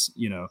evidence,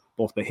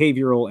 both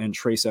behavioral and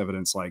trace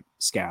evidence like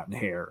scat and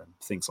hair and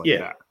things like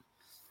that.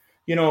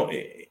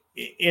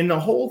 In the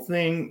whole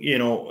thing,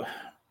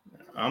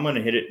 I'm going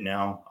to hit it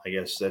now. I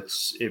guess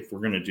that's, if we're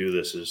going to do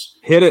this, is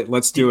hit it.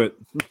 Let's do it.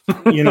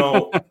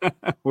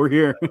 We're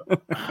here.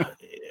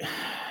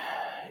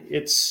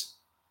 It's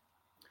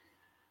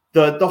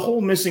the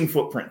whole missing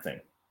footprint thing.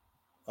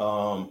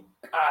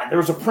 There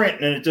was a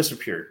print and it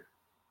disappeared.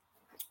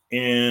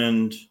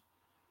 And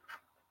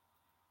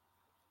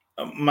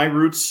my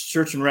roots,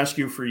 search and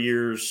rescue for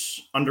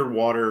years,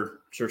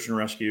 underwater search and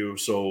rescue.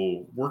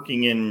 So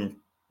working in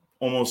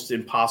almost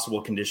impossible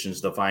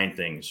conditions to find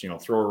things,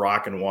 throw a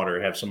rock in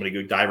water, have somebody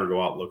diver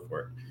go out and look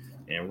for it.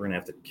 And we're going to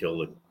have to kill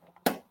the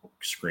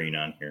screen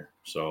on here.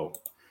 So,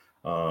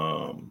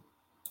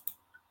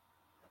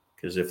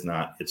 because if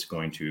not, it's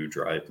going to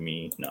drive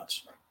me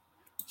nuts.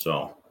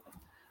 So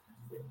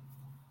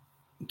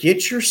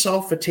get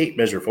yourself a tape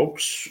measure,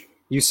 folks.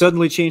 You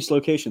suddenly changed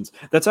locations.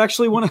 That's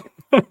actually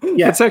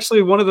that's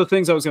actually one of the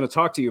things I was going to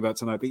talk to you about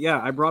tonight. But yeah,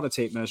 I brought a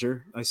tape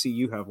measure. I see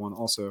you have one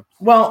also.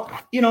 Well,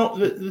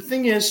 the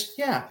thing is,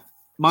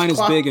 mine is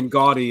big and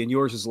gaudy, and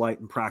yours is light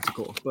and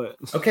practical. But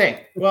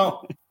okay,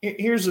 well,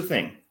 here's the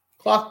thing: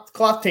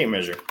 cloth tape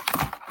measure.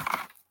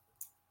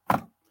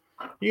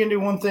 You can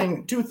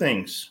do two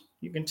things.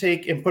 You can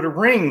take and put a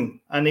ring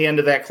on the end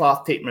of that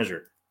cloth tape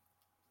measure.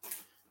 So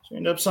you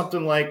end up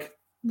something like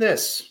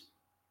this.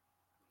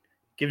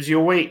 Gives you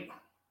a weight.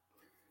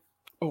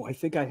 Oh, I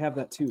think I have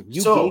that too.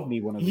 You gave me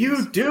one of these.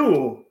 You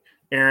do,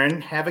 Aaron,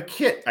 have a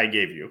kit I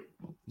gave you.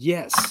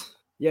 Yes.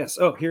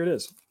 Oh, here it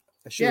is.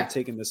 I should have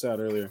taken this out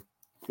earlier.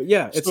 But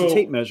yeah, it's a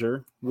tape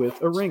measure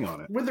with a ring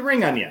on it. With the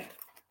ring on the end.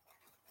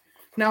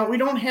 Now, we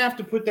don't have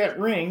to put that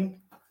ring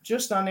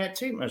just on that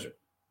tape measure.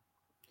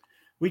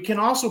 We can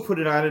also put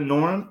it on a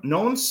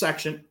known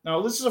section.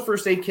 Now, this is a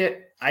first aid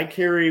kit I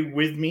carry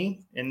with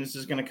me, and this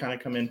is going to kind of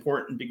come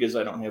important because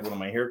I don't have one of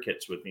my hair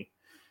kits with me.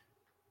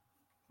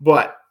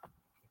 But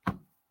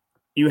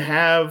you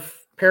have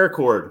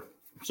paracord.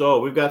 So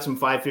we've got some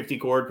 550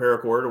 cord,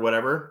 paracord, or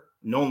whatever,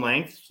 known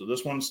length. So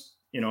this one's,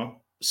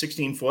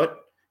 16 foot.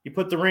 You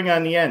put the ring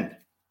on the end.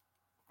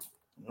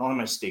 I don't have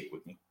my stake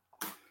with me.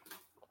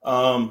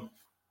 I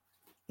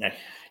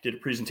did a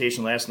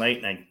presentation last night,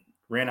 and I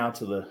ran out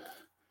to the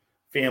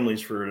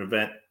families for an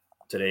event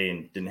today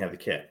and didn't have the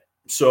kit.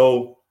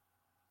 So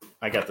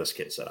I got this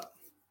kit set up.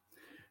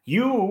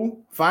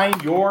 You find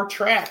your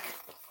track.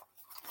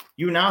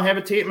 You now have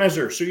a tape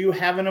measure, so you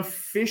have an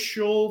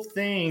official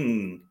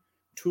thing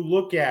to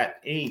look at,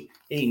 a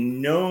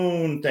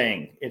known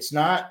thing. It's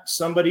not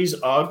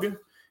somebody's UGG.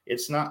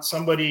 It's not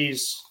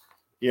somebody's,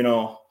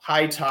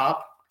 high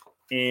top,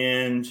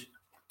 and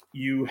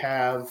you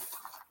have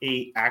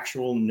a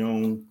actual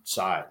known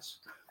size.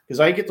 Because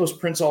I get those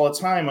prints all the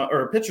time,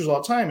 or pictures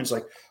all the time. It's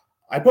like,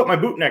 I put my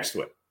boot next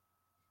to it.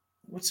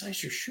 What size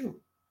is your shoe?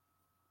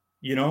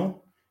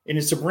 And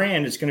it's a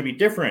brand, it's going to be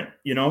different,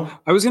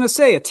 I was going to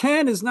say a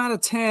 10 is not a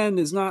 10,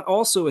 is not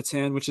also a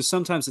 10, which is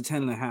sometimes a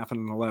 10 and a half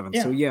and an 11.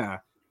 Yeah. So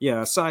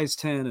yeah, size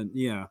 10 and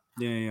yeah.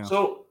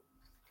 So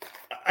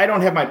I don't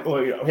have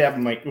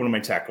one of my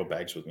tackle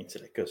bags with me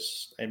today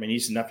because I have my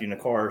niece and nephew in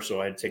the car, so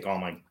I had to take all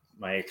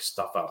my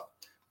stuff out.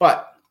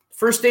 But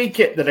first aid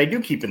kit that I do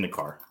keep in the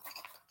car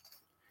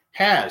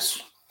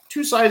has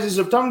 2 sizes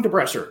of tongue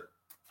depressor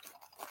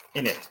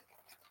in it.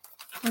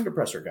 Tongue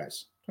depressor,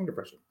 guys. Tongue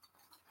depressor.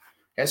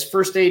 Has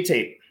first aid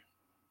tape.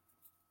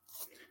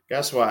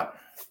 Guess what?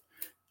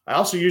 I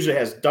also usually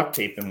has duct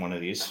tape in one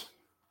of these.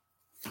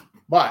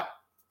 But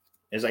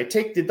as I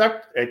take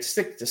I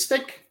stick the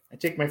stick, I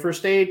take my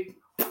first aid.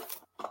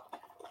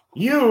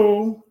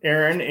 You,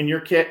 Aaron, in your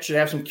kit should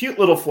have some cute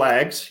little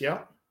flags. Yeah.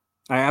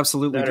 I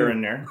absolutely that do. are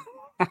in there.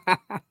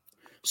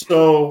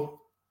 So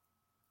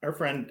our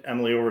friend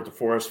Emily over at the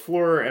forest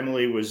floor.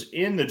 Emily was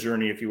in the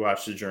journey. If you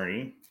watch the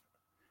journey,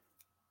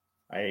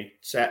 I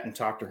sat and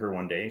talked to her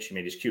one day. She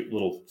made these cute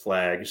little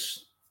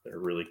flags that are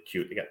really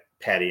cute. They got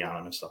Patty on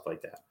them and stuff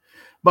like that.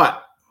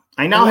 But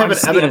I now have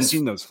evidence. I've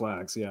seen those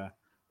flags. Yeah.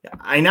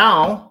 I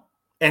now,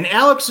 and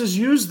Alex has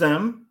used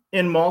them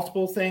in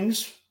multiple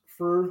things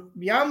for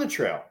Beyond the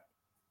Trail.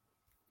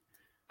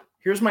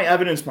 Here's my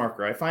evidence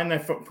marker. I find my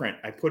footprint.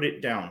 I put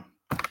it down.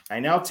 I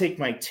now take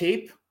my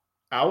tape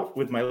out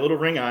with my little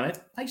ring on it.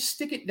 I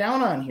stick it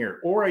down on here,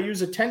 or I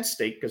use a tent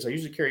stake because I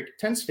usually carry a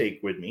tent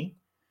stake with me.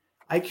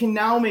 I can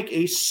now make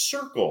a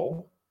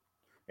circle,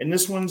 and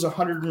this one's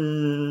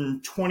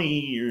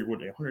 120 or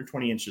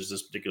 120 inches.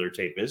 This particular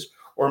tape is,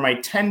 or my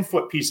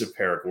 10-foot piece of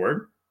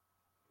paracord,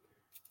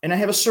 and I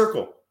have a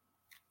circle.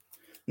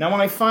 Now, when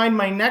I find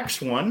my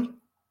next one,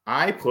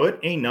 I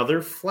put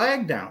another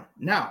flag down.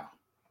 Now,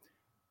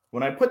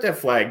 when I put that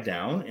flag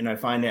down and I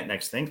find that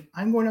next thing,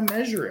 I'm going to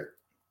measure it.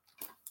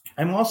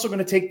 I'm also going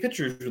to take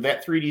pictures with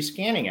that 3D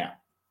scanning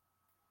app.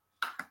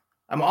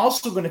 I'm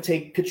also going to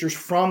take pictures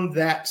from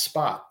that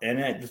spot. And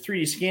at the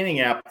 3D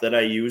scanning app that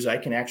I use, I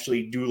can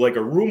actually do like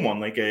a room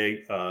one, like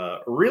a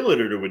real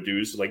editor would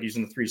do, so like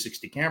using the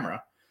 360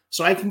 camera.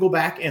 So I can go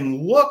back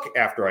and look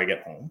after I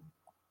get home,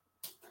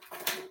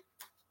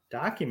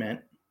 document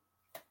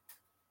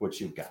what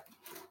you've got.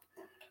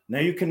 Now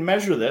you can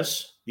measure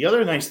this. The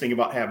other nice thing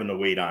about having the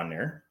weight on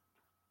there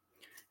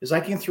is I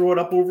can throw it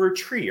up over a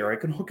tree, or I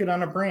can hook it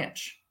on a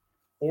branch,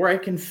 or I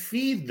can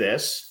feed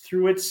this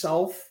through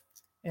itself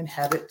and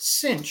have it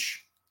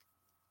cinch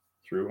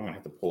through. I'm going to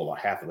have to pull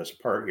about half of this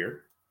apart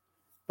here,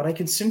 but I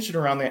can cinch it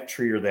around that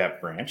tree or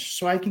that branch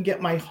so I can get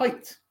my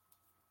height.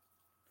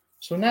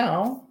 So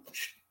now,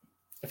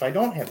 if I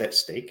don't have that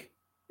stake,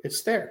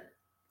 it's there.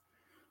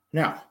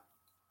 Now,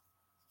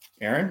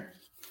 Aaron,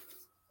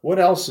 what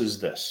else is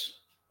this?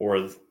 Or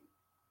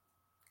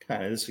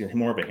kind of, this is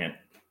more of a hint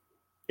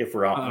if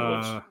we're out in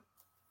the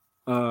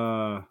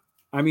woods.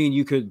 I mean,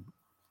 you could.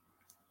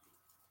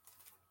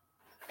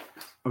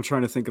 I'm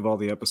trying to think of all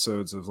the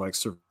episodes of like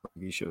survival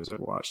shows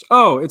I've watched.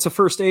 Oh, it's a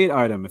first aid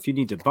item if you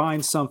need to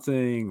bind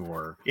something,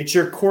 or it's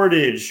your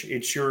cordage.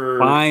 It's your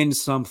bind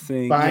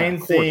something.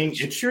 Bind thing.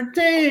 Cordage. It's your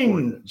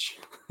thing.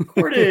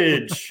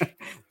 Cordage.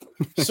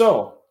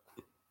 So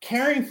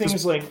carrying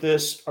things like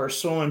this are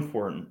so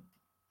important,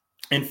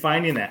 and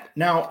finding that.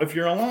 Now, if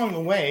you're along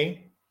the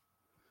way,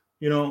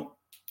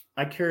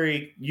 I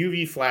carry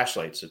UV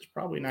flashlights. It's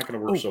probably not going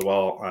to work so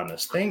well on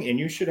this thing, and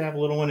you should have a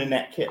little one in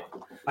that kit.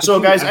 So,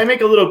 guys, I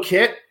make a little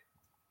kit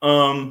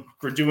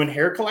for doing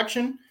hair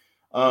collection.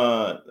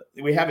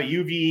 We have a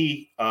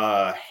UV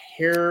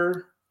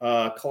hair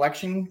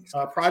collection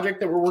project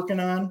that we're working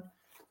on,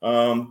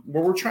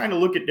 where we're trying to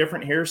look at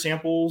different hair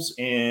samples.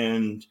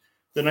 And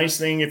the nice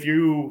thing, if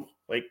you,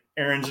 like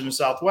Aaron's in the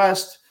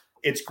Southwest,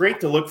 it's great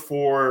to look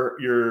for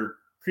your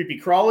creepy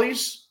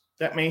crawlies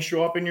that may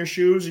show up in your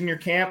shoes in your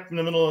camp in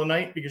the middle of the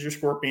night, because your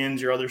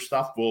scorpions, your other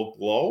stuff will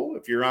glow.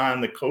 If you're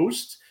on the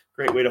coast,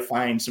 great way to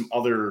find some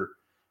other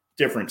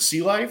different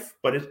sea life.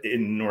 But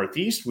in the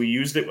Northeast, we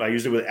used it. I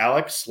used it with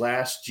Alex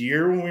last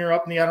year when we were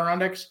up in the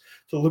Adirondacks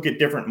to look at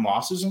different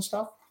mosses and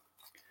stuff.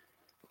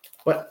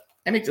 But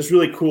I make this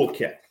really cool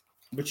kit.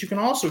 But you can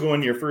also go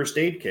into your first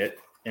aid kit,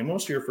 and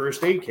most of your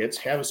first aid kits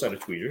have a set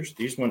of tweezers.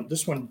 This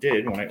one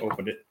did when I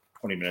opened it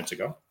 20 minutes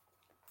ago.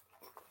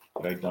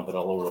 Did I dump it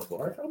all over the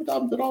floor? I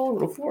dumped it all over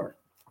the floor.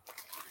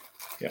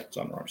 Yeah, it's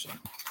on the wrong side.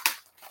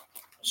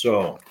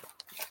 So,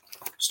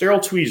 sterile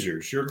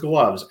tweezers, your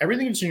gloves,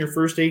 everything that's in your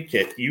first aid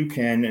kit, you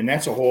can, and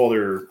that's a whole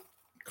other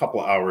couple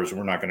of hours.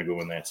 We're not going to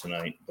go in that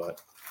tonight, but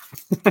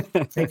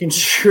making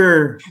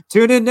sure.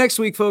 Tune in next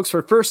week, folks,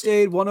 for First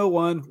Aid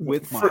 101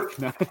 with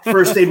Mike.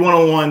 First Aid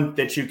 101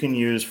 that you can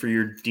use for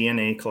your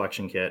DNA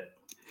collection kit,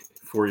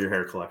 for your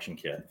hair collection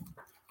kit.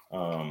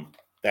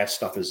 That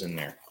stuff is in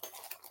there.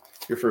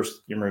 Your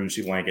first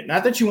emergency blanket.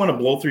 Not that you want to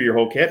blow through your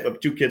whole kit,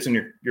 but 2 kits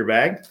in your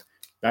bag.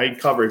 Now you can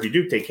cover, if you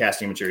do take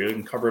casting material, you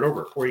can cover it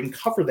over, or you can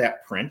cover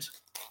that print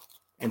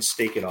and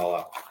stake it all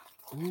out.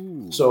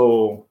 Ooh.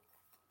 So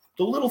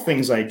the little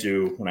things I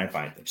do when I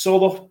find things.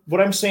 So what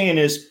I'm saying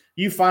is,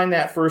 you find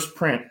that first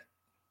print,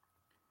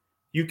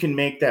 you can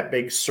make that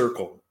big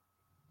circle,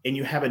 and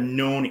you have a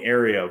known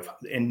area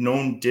and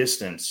known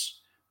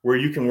distance where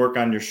you can work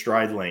on your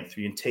stride length.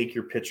 You can take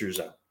your pictures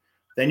out.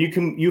 Then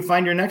you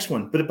find your next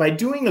one. But by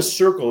doing a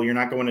circle, you're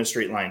not going in a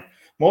straight line.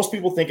 Most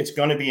people think it's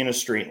going to be in a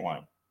straight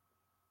line.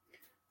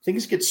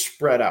 Things get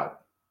spread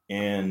out.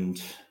 And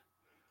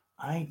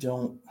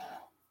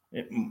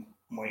it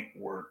might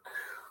work.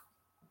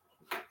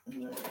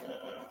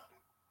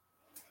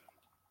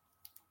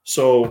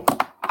 So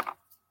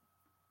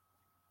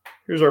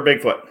here's our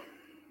Bigfoot.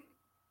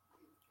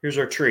 Here's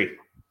our tree.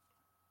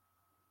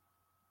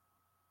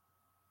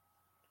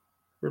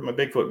 Where'd my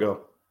Bigfoot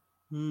go?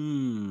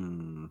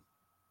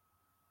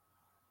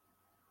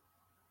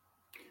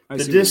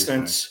 The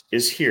distance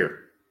is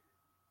here.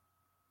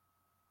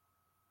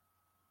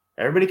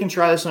 Everybody can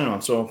try this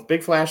on. So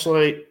big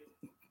flashlight,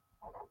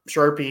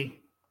 Sharpie.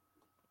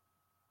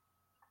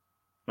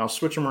 Now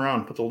switch them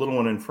around, put the little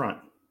one in front,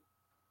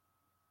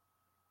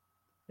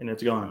 and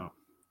it's gone. Wow.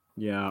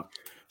 Yeah.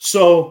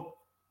 So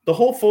the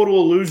whole photo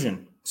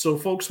illusion. So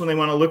folks, when they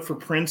want to look for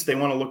prints, they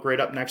want to look right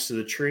up next to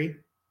the tree.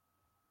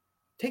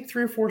 Take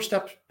 3 or 4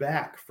 steps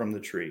back from the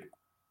tree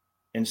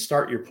and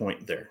start your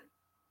point there.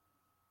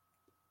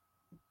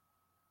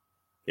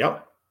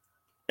 Yep.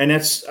 And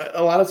that's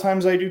a lot of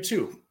times I do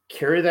too.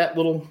 Carry that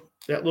little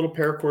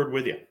paracord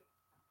with you.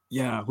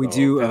 Yeah, we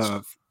do.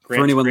 For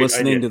anyone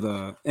listening to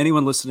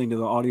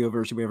the audio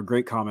version, we have a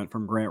great comment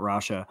from Grant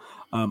Rasha.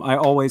 I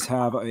always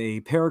have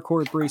a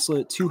paracord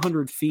bracelet,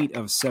 200 feet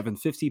of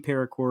 750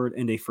 paracord,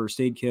 and a first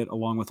aid kit,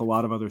 along with a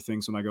lot of other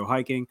things when I go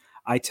hiking.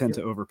 I tend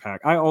to overpack.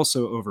 I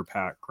also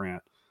overpack,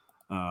 Grant.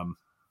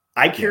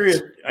 I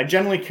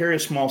generally carry a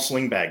small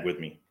sling bag with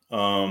me.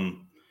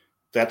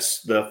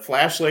 That's the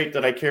flashlight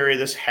that I carry.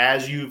 This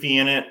has UV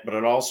in it, but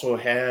it also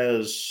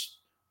has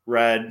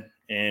red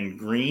and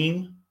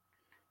green.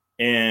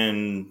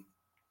 And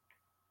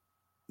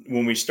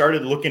when we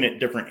started looking at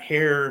different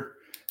hair,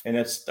 and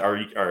that's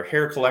our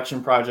hair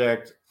collection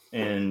project,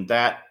 and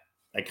that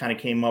I kind of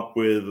came up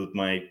with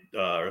my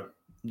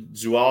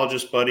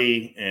zoologist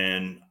buddy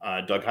and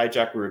Doug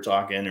Hijack. We were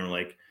talking, and we're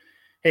like,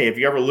 hey, have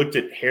you ever looked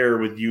at hair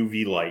with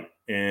UV light?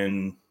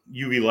 And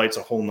UV light's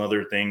a whole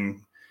nother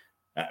thing.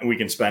 We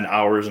can spend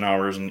hours and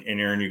hours, and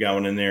Aaron, you got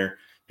one in there,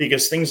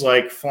 because things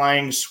like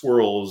flying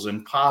squirrels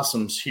and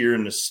possums here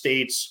in the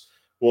States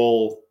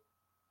will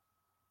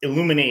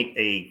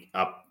illuminate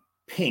a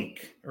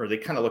pink, or they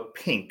kind of look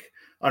pink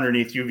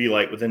underneath UV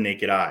light with the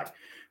naked eye,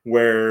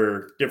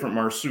 where different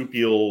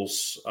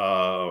marsupials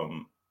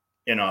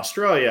in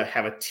Australia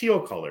have a teal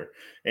color.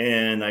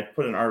 And I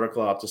put an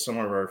article out to some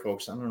of our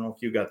folks, I don't know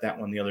if you got that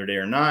one the other day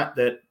or not,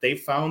 that they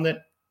found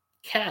that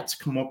cats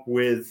come up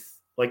with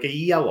like a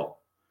yellow.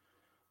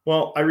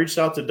 Well, I reached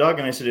out to Doug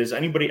and I said, has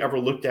anybody ever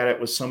looked at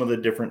it with some of the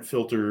different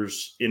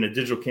filters in a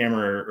digital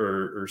camera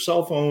or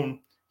cell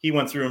phone? He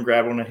went through and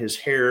grabbed one of his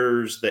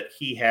hairs that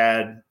he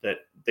had that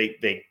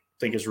they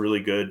think is really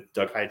good.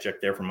 Doug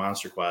Hijack there from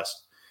Monster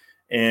Quest.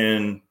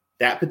 And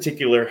that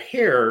particular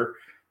hair,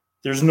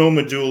 there's no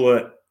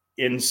medulla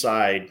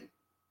inside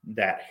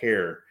that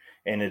hair.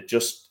 And it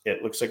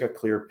looks like a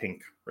clear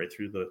pink right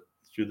through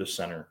the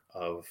center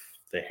of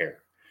the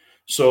hair.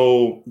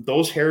 So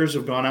those hairs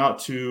have gone out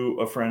to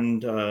a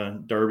friend,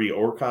 Darby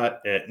Orcott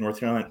at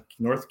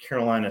North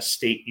Carolina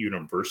State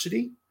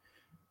University,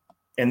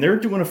 and they're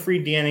doing a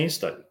free DNA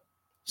study.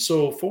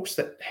 So folks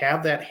that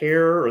have that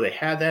hair, or they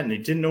had that and they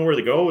didn't know where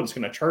to go, and it's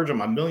going to charge them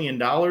 $1 million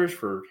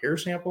for hair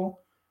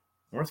sample,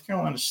 North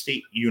Carolina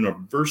State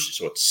University.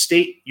 So it's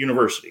State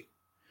University.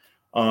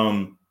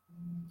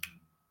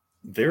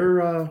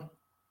 They're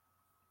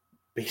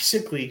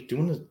basically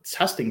doing the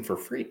testing for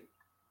free.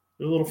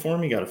 There's a little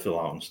form you got to fill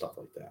out and stuff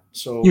like that.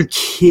 So you're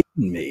kidding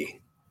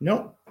me?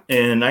 Nope.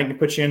 And I can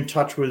put you in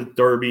touch with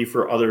Darby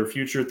for other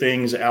future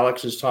things.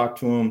 Alex has talked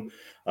to him.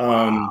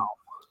 Wow.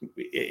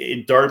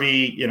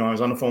 Darby, I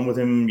was on the phone with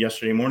him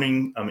yesterday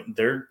morning. I mean,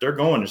 they're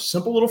going a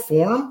simple little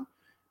form,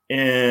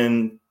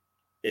 and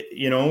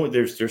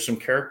there's some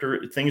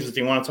character things that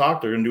they want to talk.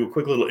 They're going to do a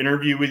quick little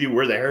interview with you,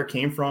 where the hair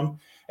came from,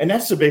 and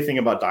that's the big thing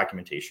about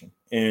documentation.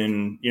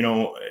 And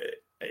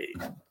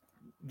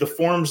the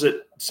forms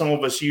that some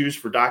of us use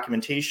for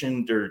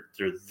documentation, they're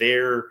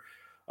there.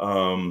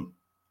 I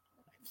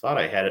thought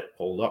I had it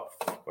pulled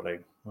up, but I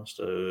must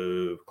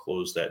have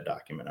closed that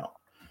document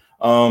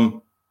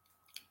out.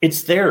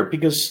 It's there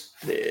because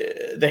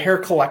the hair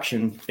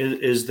collection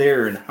is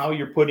there, and how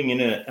you're putting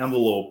it in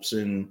envelopes.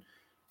 And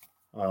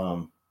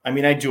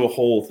I do a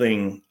whole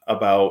thing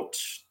about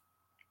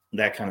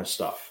that kind of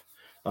stuff.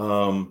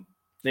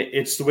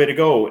 It's the way to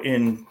go.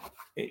 In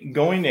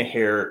going to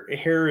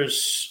hair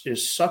is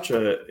such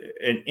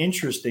an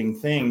interesting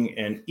thing,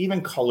 and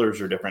even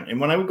colors are different.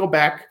 And when I would go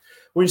back,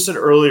 we said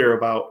earlier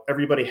about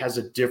everybody has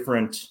a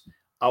different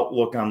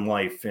outlook on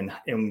life, and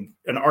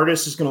an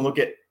artist is going to look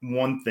at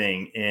one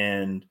thing,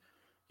 and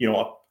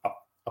a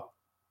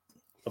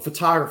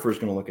photographer is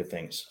going to look at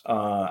things.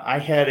 I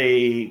had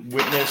a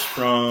witness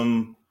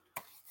from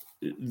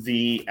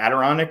the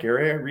Adirondack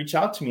area reach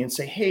out to me and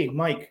say, hey,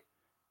 Mike,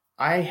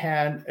 I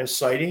had a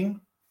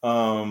sighting,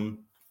 and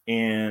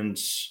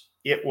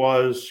it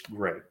was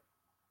gray.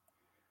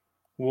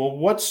 Well,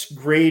 what's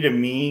gray to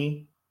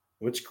me,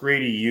 what's gray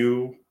to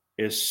you,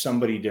 is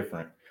somebody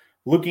different.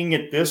 Looking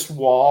at this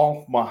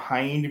wall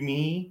behind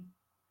me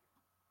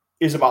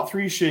is about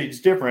 3 shades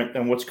different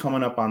than what's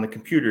coming up on the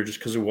computer, just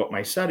because of what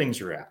my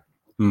settings are at.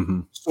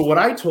 Mm-hmm. So what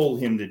I told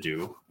him to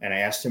do, and I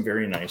asked him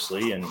very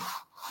nicely, and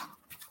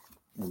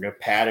we're going to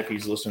Pat, if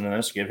he's listening to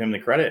this, give him the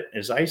credit,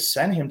 is I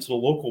sent him to the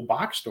local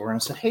box store and I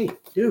said, hey,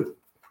 dude,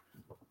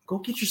 go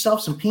get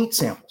yourself some paint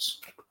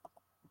samples.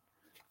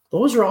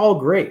 Those are all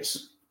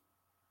grays.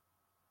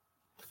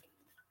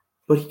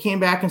 But he came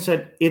back and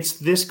said, it's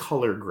this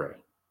color gray.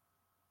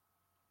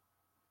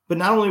 But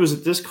not only was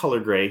it this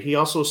color gray, he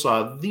also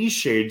saw these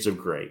shades of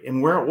gray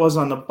and where it was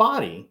on the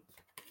body.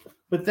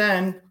 But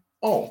then,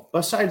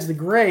 besides the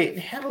gray, it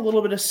had a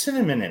little bit of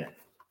cinnamon in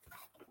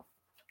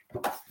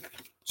it.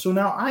 So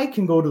now I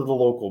can go to the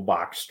local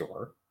box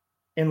store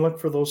and look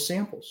for those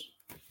samples.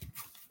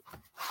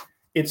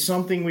 It's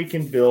something we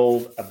can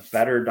build a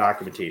better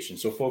documentation.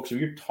 So folks, if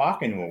you're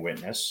talking to a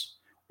witness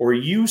or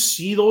you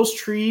see those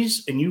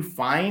trees and you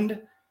find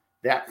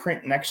that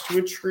print next to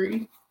a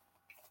tree,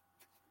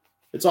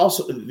 it's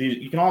also,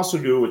 you can also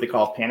do what they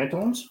call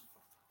Pantones.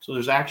 So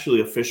there's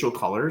actually official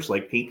colors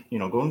like paint,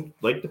 going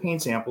like the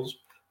paint samples,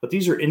 but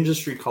these are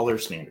industry color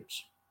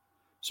standards.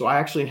 So I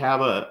actually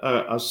have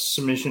a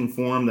submission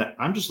form that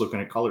I'm just looking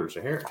at colors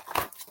of hair.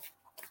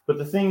 But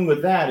the thing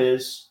with that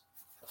is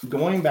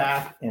going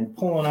back and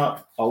pulling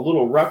up a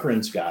little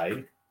reference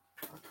guide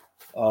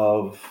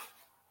of,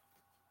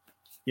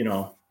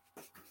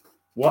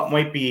 what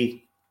might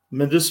be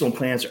medicinal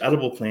plants or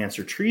edible plants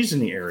or trees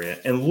in the area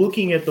and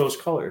looking at those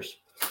colors.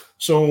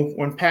 So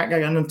when Pat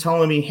got on and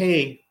telling me,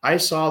 hey, I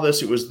saw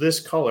this, it was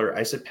this color.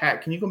 I said,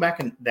 Pat, can you go back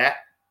and that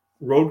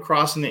road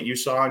crossing that you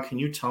saw, can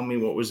you tell me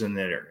what was in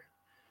that area?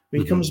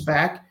 When he comes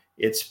back,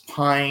 it's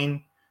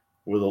pine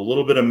with a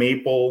little bit of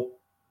maple,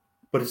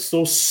 but it's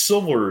those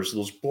silvers,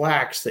 those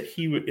blacks that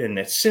and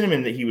that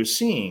cinnamon that he was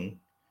seeing.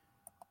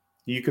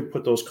 You could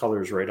put those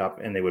colors right up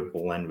and they would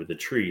blend with the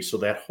tree. So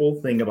that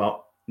whole thing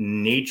about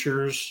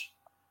nature's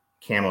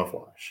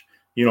camouflage,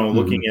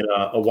 looking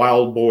at a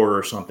wild boar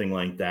or something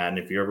like that. And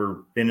if you've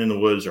ever been in the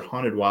woods or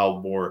hunted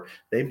wild boar,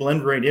 they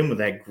blend right in with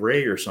that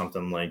gray or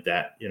something like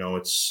that.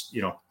 It's,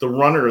 the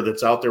runner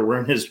that's out there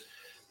wearing his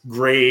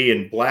gray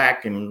and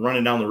black and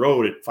running down the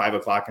road at 5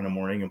 o'clock in the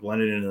morning and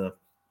blended into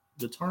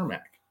the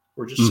tarmac.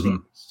 We're just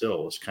standing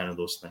still is kind of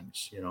those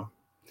things,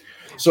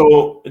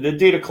 So the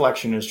data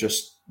collection is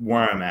just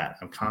where I'm at.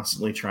 I'm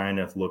constantly trying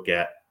to look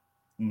at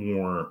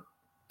more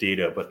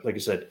data. But like I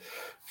said,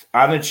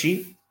 on the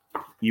cheap,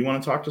 you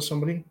want to talk to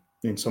somebody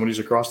and somebody's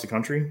across the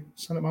country,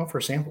 send them out for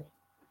a sample.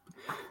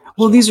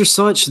 Well, these are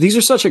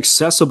such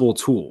accessible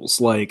tools.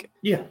 Like,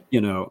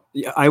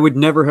 I would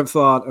never have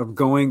thought of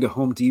going to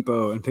Home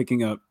Depot and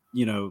picking up,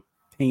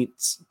 paint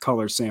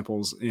color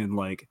samples in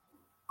like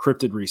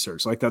cryptid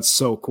research. Like, that's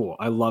so cool.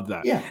 I love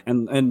that. Yeah.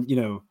 And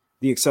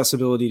the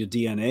accessibility to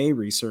DNA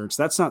research,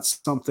 that's not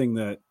something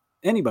that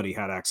anybody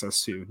had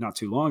access to not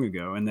too long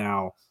ago. And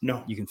now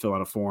you can fill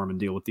out a form and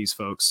deal with these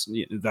folks.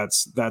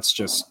 That's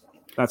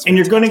fantastic.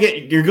 You're going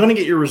to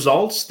get your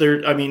results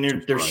there. I mean,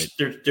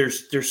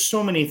 there's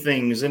so many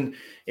things. And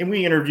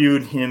we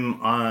interviewed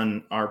him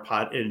on our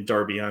pod in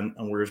Darby on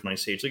Where's My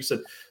Sage. Like I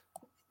said,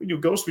 we do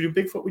ghosts, we do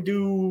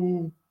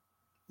Bigfoot,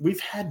 we've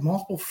had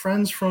multiple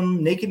friends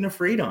from Naked and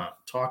Afraid on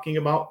talking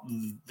about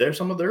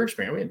some of their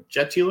experience. We had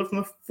Jet Teeler from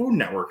the Food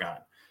Network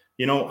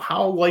on,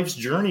 how life's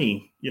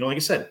journey, like I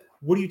said,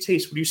 what do you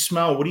taste? What do you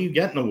smell? What do you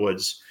get in the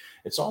woods?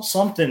 It's all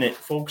something that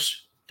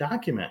folks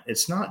document.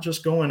 It's not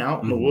just going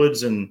out in the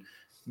woods and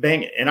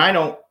bang. And I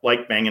don't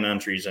like banging on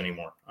trees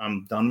anymore.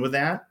 I'm done with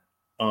that.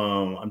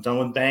 I'm done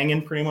with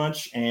banging pretty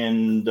much.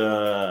 And,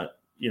 a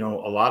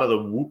lot of the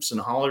whoops and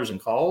hollers and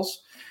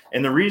calls.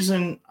 And the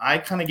reason I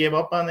kind of gave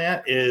up on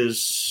that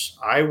is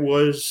I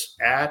was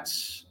at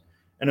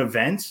an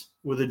event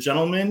with a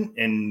gentleman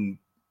and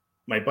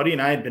my buddy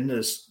and I had been to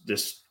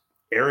this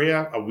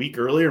area a week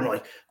earlier. And we're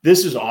like,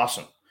 this is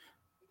awesome.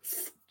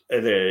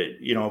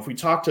 If we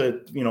talk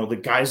to, the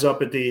guys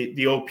up at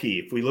the OP,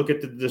 if we look at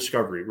the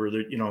Discovery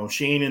where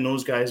Shane and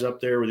those guys up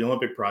there with the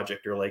Olympic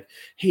Project are like,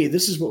 hey,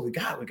 this is what we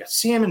got. We got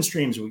salmon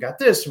streams. And we got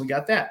this and we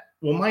got that.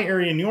 Well, my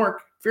area in New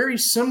York, very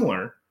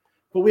similar,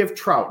 but we have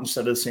trout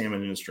instead of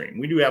salmon in the stream.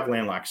 We do have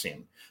landlocked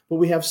salmon, but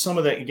we have some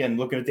of that, again,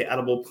 looking at the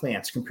edible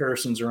plants,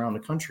 comparisons around the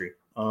country.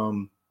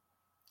 And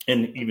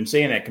even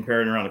saying that,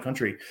 comparing around the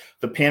country,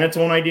 the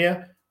Pantone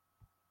idea,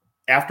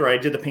 after I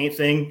did the paint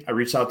thing, I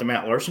reached out to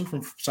Matt Larson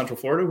from Central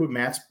Florida,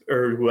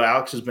 who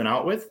Alex has been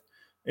out with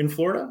in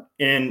Florida.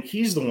 And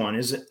he's the one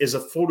is a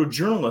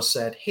photojournalist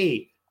said,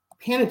 hey,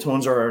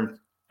 Pantones are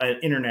an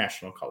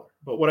international color.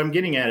 But what I'm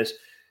getting at is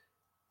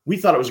we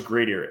thought it was a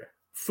great area.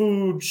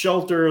 Food,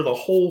 shelter, the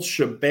whole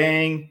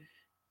shebang.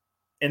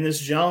 And this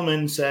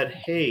gentleman said,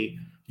 hey,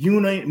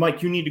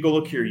 Mike, you need to go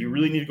look here. You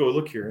really need to go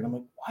look here. And I'm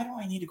like, why do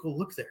I need to go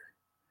look there?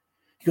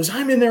 He goes,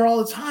 I'm in there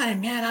all the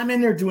time, man. I'm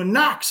in there doing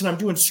knocks and I'm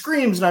doing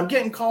screams and I'm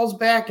getting calls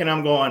back. And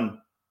I'm going,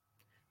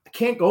 I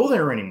can't go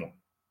there anymore.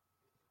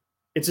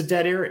 It's a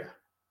dead area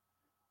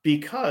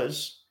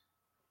because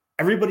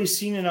everybody's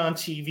seen it on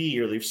TV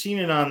or they've seen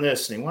it on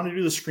this and they want to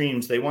do the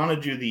screams. They want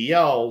to do the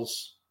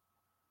yells.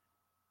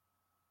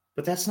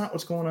 But that's not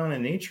what's going on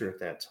in nature at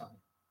that time.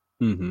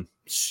 Mm-hmm.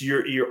 So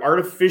you're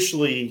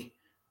artificially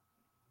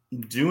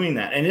doing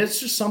that. And it's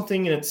just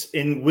something that's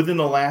within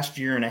the last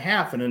year and a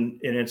half. And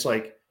it's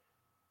like,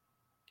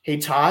 hey,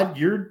 Todd,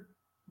 you're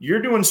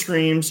doing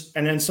screams,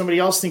 and then somebody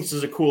else thinks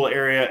it's a cool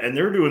area, and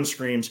they're doing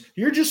screams.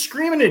 You're just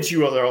screaming at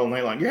you all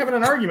night long. You're having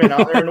an argument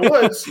out there in the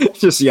woods.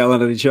 Just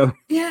yelling at each other.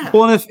 Yeah.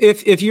 Well, and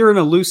if you're in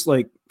a loose,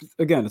 like,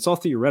 again, it's all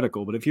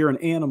theoretical, but if you're an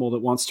animal that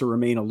wants to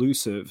remain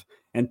elusive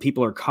and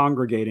people are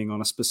congregating on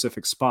a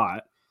specific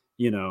spot,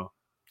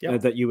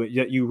 that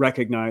you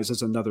recognize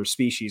as another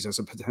species, as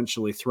a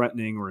potentially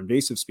threatening or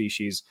invasive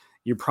species,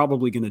 you're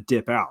probably going to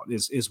dip out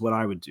is what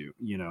I would do,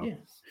 Yeah.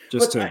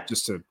 just But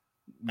to,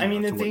 I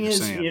mean, the thing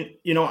is,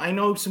 I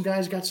know some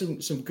guys got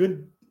some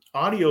good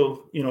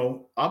audio,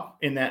 up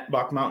in that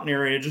Buck Mountain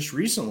area just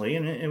recently,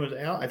 and it was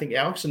I think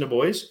Alex and the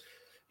boys,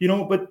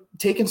 but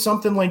taking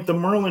something like the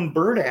Merlin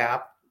Bird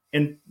app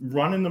and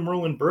running the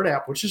Merlin Bird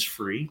app, which is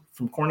free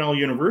from Cornell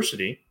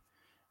University,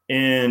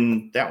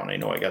 and that one I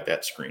know I got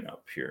that screen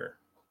up here.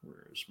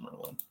 Where is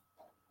Merlin?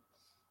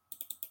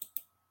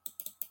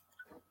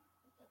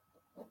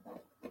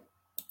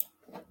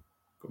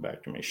 Go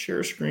back to my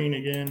share screen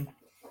again.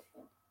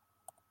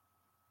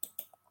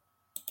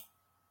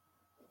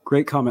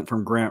 Great comment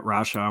from Grant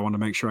Rasha. I want to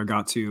make sure I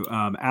got to.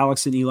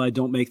 Alex and Eli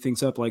don't make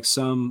things up like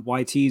some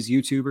YTs,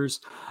 YouTubers.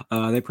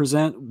 They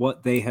present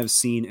what they have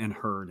seen and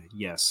heard.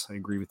 Yes, I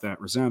agree with that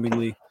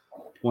resoundingly.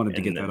 Wanted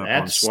to get that up.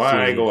 That's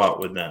why I go out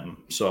with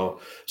them. So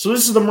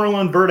this is the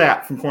Merlin Bird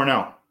app from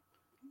Cornell.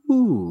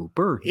 Ooh,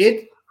 birds.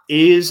 It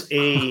is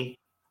a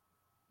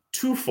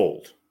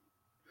twofold.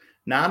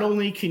 Not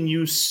only can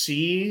you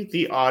see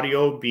the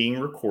audio being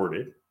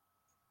recorded,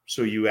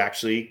 so you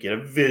actually get a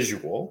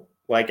visual,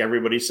 like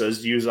everybody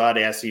says to use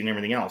Audacity and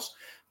everything else,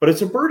 but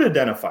it's a bird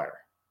identifier.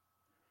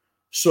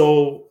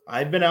 So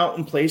I've been out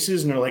in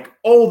places and they're like,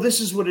 oh, this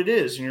is what it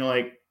is. And you're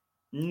like,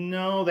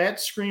 no, that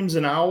screams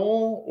an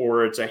owl,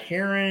 or it's a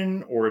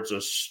heron, or it's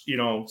a,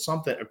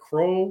 something, a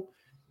crow.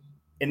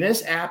 And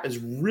this app is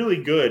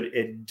really good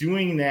at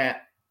doing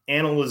that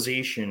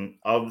analyzation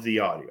of the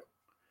audio.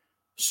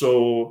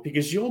 So,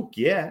 because you'll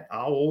get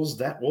owls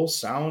that will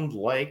sound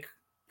like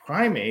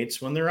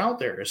primates when they're out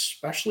there,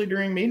 especially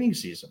during mating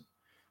season.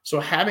 So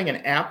having an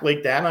app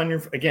like that on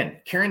your, again,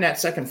 carrying that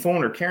second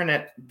phone or carrying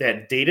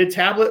that data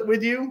tablet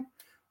with you,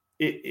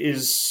 it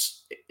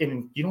is,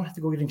 and you don't have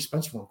to go get an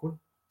expensive one.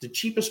 The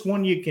cheapest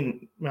one you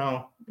can,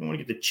 well, you want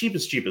to get the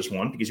cheapest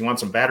one because you want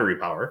some battery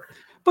power.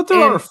 But there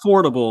are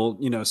affordable,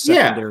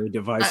 secondary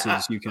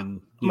devices you can.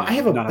 I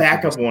have a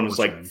backup one. It's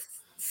like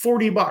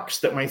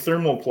 $40 that my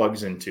thermal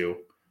plugs into,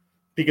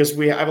 because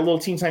I have a little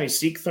teeny tiny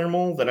Seek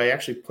thermal that I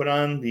actually put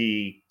on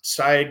the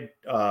side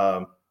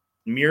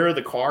mirror of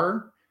the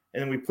car,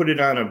 and then we put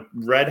it on a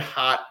red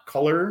hot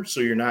color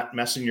so you're not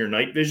messing your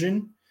night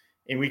vision,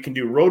 and we can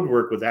do road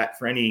work with that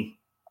for any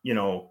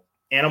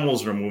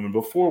animals we're moving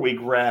before we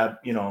grab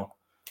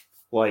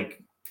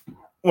like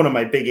one of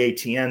my big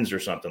ATNs or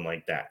something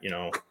like that.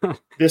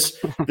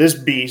 This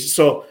beast.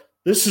 So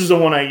this is the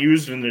one I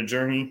used in the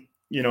journey.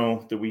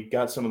 That we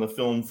got some of the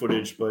film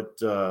footage, but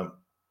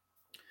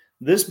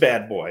this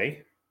bad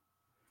boy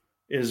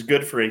is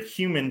good for a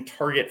human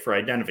target for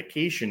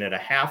identification at a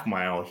 1/2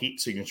 mile, heat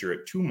signature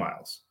at 2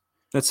 miles.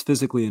 That's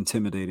physically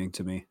intimidating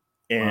to me.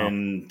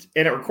 And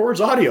it records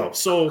audio.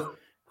 So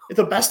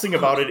the best thing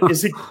about it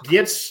is it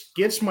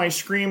gets my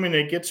screaming,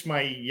 it gets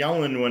my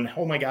yelling when,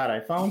 oh my God,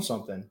 I found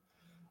something.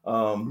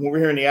 When we were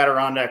here in the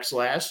Adirondacks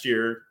last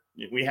year,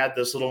 we had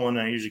this little one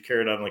I usually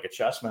carried on like a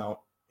chest mount,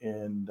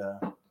 and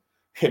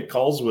it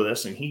calls with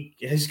us, and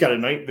he's got a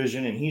night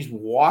vision, and he's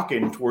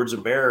walking towards a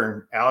bear,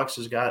 and Alex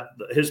has got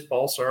his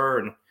pulsar,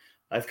 and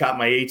I've got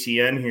my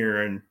ATN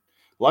here, and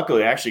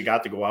luckily I actually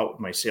got to go out with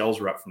my sales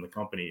rep from the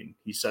company, and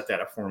he set that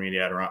up for me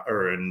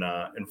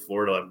in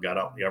Florida. I've got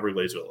out in the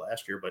Everglades with it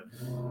last year, but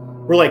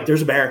we're like,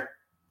 there's a bear.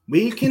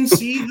 We can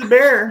see the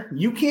bear.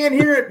 You can't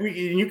hear it.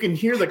 You can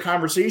hear the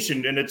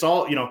conversation, and it's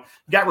all,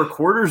 got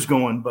recorders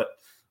going, but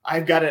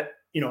I've got it,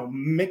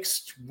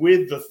 mixed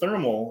with the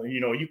thermal.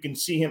 You can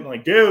see him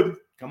like, dude,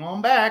 come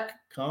on back.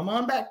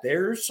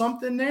 There's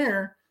something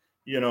there.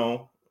 I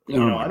don't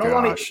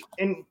want to,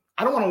 and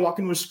I don't want to walk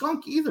into a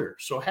skunk either.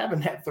 So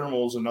having that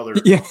thermal is another.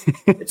 Yeah,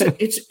 it's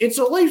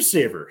a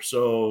lifesaver.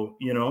 So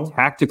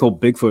tactical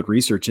Bigfoot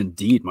research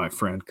indeed, my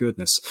friend.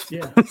 Goodness.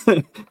 Yeah,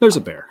 there's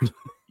a bear.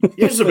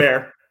 There's a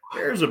bear.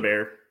 There's a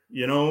bear.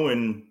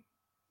 And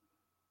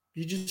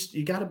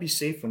you got to be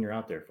safe when you're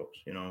out there, folks.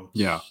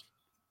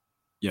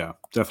 Yeah,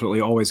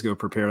 definitely. Always go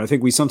prepared. I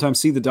think we sometimes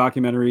see the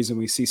documentaries and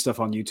we see stuff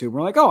on YouTube.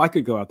 We're like, oh, I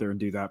could go out there and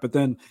do that. But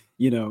then,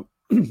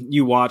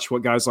 you watch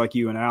what guys like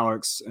you and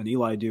Alex and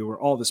Eli do, where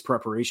all this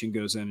preparation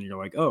goes in, and you're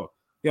like, oh,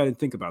 yeah, I didn't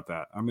think about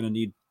that. I'm going to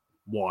need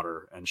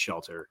water and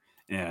shelter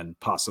and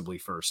possibly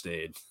first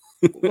aid.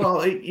 Well,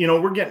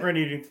 we're getting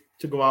ready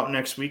to go out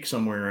next week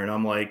somewhere. And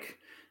I'm like,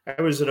 I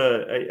was at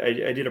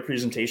I did a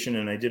presentation,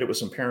 and I did it with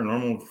some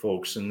paranormal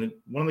folks. And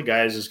one of the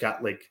guys has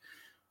got like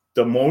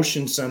the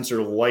motion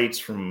sensor lights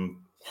from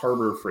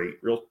Harbor Freight,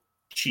 real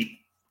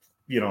cheap,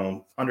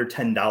 under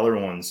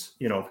 $10 ones,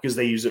 because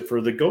they use it for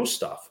the ghost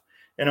stuff.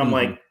 And I'm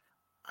like,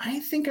 I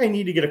think I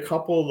need to get a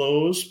couple of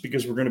those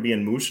because we're going to be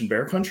in moose and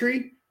bear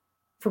country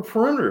for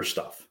perimeter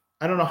stuff.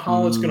 I don't know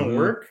how it's going to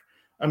work.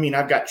 I mean,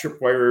 I've got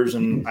tripwires,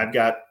 and I've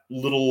got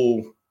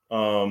little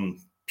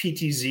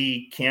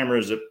PTZ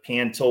cameras that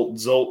pan, tilt,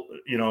 zolt,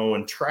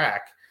 and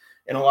track.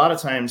 And a lot of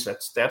times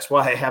that's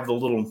why I have the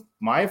little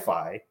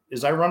MiFi,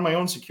 is I run my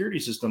own security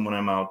system when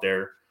I'm out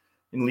there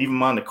and leave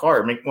them on the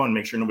car. Make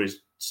sure nobody's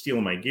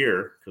stealing my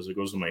gear, because it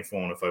goes to my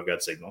phone if I've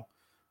got signal.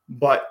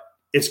 But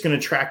it's going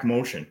to track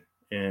motion,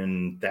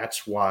 and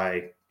that's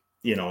why,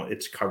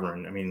 it's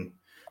covering. I mean,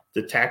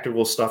 the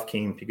tactical stuff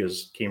came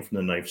from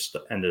the knife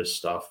end of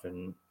stuff,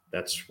 and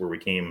that's where we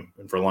came.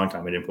 And for a long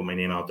time, I didn't put my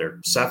name out there.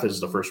 Seth is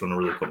the first one to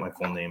really put my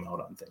full name out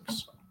on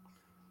things. So.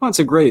 Well, it's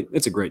a great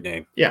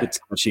name. Yeah. It's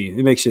catchy.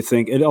 It makes you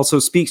think. It also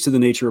speaks to the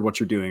nature of what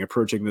you're doing,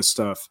 approaching this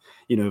stuff,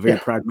 very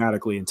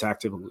pragmatically and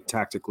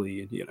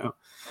tactically, and Yeah.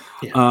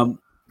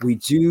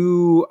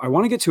 I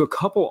want to get to a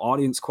couple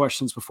audience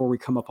questions before we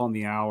come up on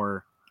the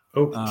hour.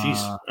 Oh, geez.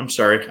 I'm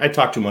sorry. I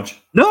talk too much.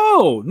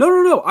 No.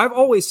 I've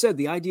always said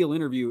the ideal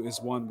interview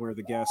is one where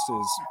the guest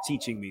is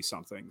teaching me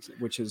something,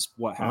 which is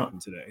what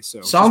happened today.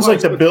 So sounds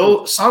like the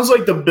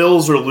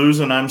Bills are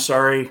losing. I'm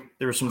sorry.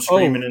 There was some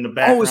screaming in the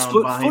background.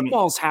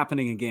 Football's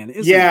happening again.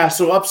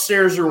 So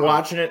upstairs they're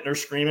watching it and they're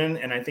screaming.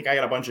 And I think I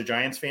got a bunch of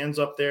Giants fans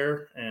up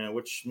there,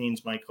 which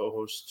means my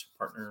co-host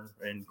partner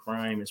in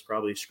crime is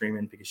probably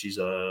screaming because she's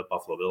a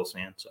Buffalo Bills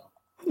fan. So.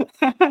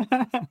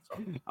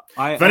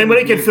 If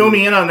anybody can fill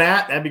me in on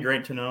that, that'd be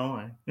great to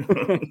know.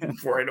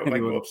 Before I know if I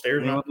go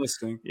upstairs.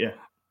 Listening. Yeah,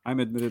 I'm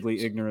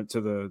admittedly ignorant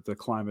to the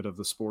climate of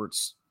the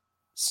sports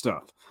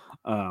stuff.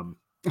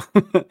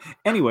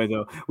 Anyway,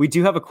 though, we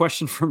do have a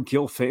question from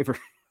Gil Favor.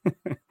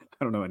 I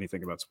don't know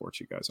anything about sports,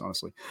 you guys,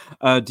 honestly.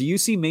 Do you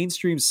see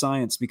mainstream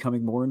science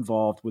becoming more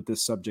involved with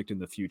this subject in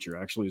the future?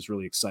 I actually was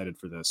really excited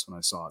for this when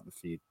I saw it in the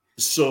feed.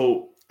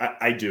 So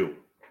I do.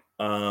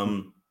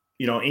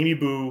 Amy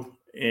Boo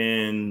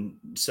and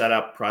set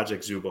up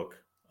Project Zoobook,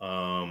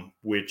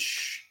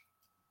 which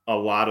a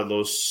lot of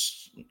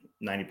those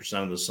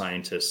 90% of the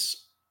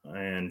scientists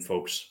and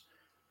folks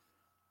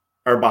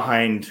are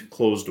behind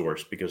closed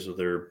doors because of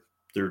their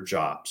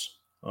jobs,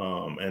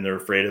 and they're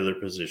afraid of their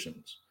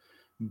positions.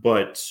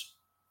 But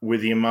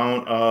with the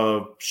amount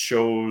of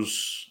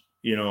shows,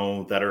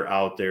 that are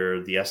out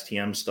there, the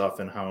STM stuff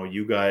and how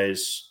you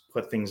guys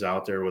put things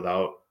out there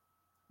without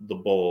the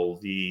bull,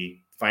 the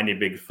Finding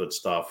Bigfoot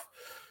stuff,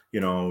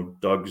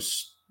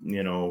 Doug's,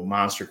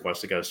 Monster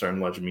Quest, the guy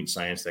starting Legend Meet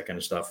Science, that kind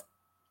of stuff.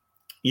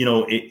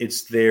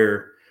 It's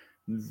there.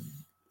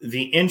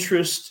 The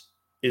interest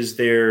is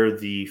there.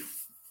 The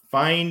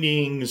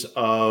findings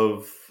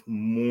of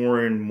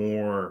more and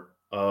more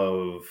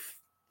of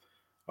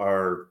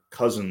our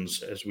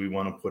cousins, as we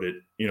want to put it,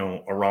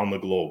 around the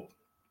globe.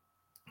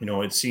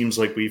 It seems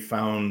like we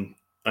found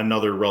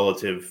another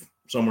relative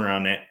somewhere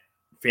on that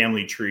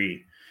family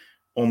tree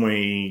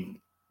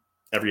only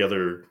every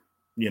other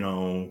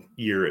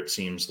year, it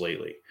seems,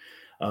 lately.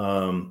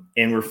 And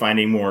we're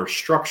finding more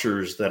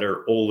structures that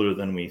are older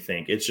than we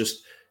think. It's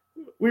just,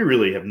 we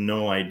really have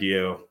no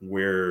idea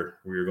where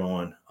we're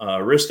going.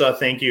 Rista,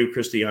 thank you.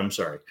 Christy, I'm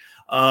sorry.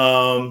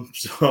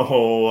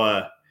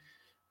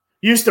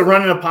 Used to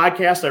running a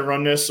podcast. I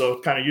run this, so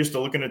kind of used to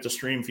looking at the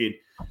stream feed.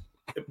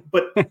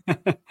 But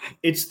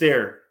it's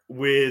there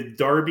with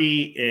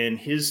Darby and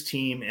his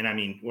team. And I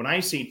mean, when I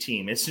say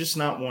team, it's just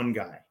not one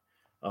guy.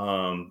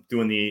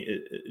 Doing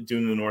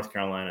the North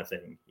Carolina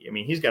thing. I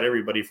mean, he's got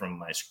everybody from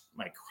my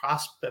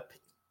CrossFit.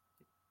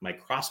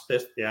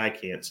 Yeah, I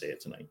can't say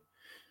it tonight.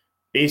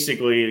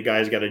 Basically, the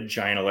guy's got a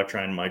giant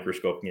electron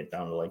microscope and get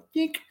down to like,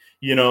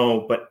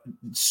 but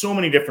so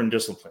many different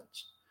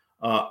disciplines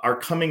are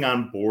coming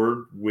on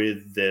board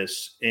with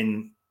this.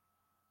 And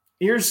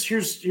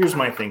here's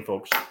my thing,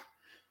 folks.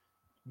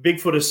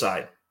 Bigfoot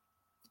aside,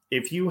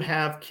 if you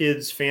have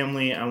kids,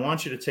 family, I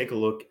want you to take a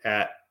look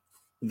at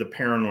the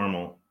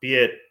paranormal, be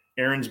it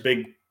Aaron's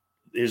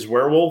his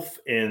werewolf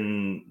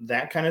and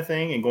that kind of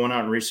thing, and going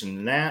out and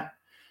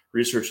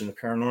researching the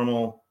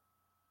paranormal.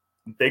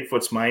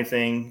 Bigfoot's my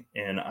thing,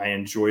 and I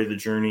enjoy the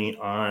journey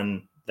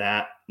on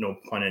that, no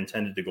pun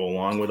intended, to go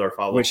along with our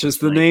follow-up. Which is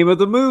the name of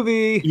the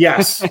movie.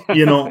 Yes.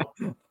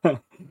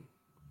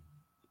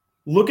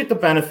 Look at the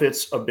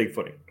benefits of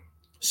Bigfooting.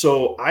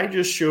 So I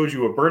just showed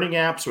you a birding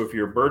app. So if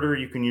you're a birder,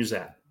 you can use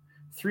that.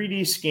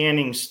 3D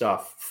scanning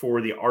stuff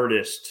for the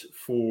artist,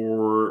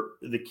 for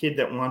the kid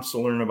that wants to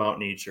learn about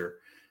nature.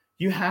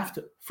 You have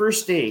to,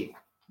 first aid.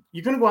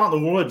 You're going to go out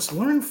in the woods,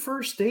 learn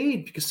first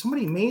aid because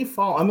somebody may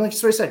fall. I'm like,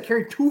 so I said,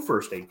 carry 2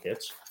 first aid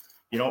kits,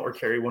 or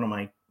carry one of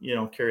my,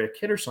 carry a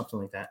kit or something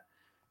like that.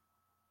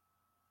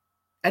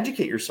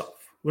 Educate yourself.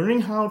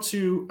 Learning how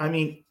to,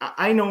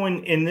 I know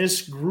in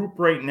this group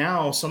right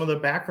now, some of the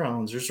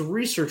backgrounds, there's a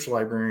research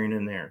librarian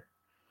in there.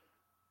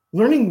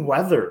 Learning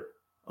weather.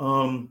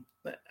 I'm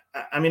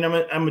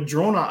a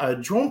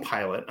drone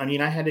pilot.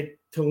 I had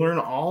to learn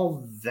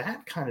all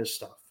that kind of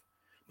stuff,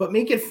 but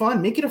make it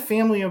fun, make it a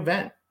family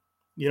event.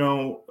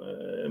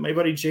 My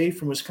buddy Jay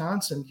from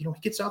Wisconsin, he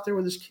gets out there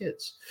with his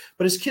kids,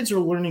 but his kids are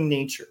learning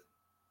nature.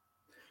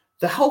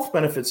 The health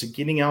benefits of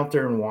getting out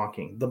there and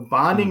walking, the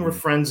bonding with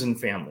friends and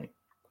family,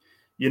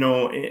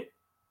 and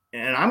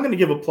I'm going to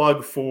give a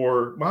plug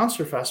for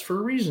Monster Fest for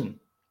a reason.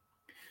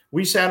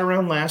 We sat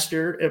around last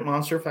year at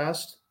Monster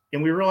Fest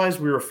and we realized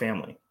we were a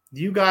family.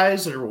 You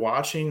guys that are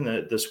watching,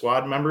 the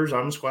squad members,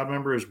 I'm a squad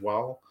member as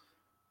well.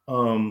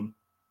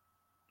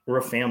 We're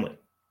a family.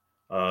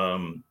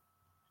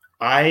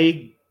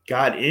 I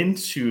got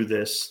into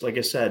this, like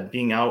I said,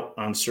 being out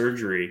on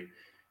surgery,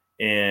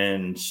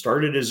 and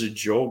started as a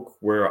joke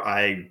where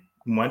I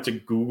went to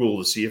Google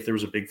to see if there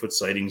was a Bigfoot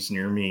sightings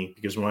near me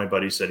because one of my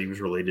buddies said he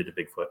was related to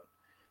Bigfoot.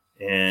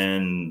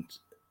 And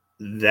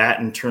that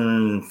in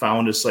turn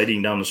found a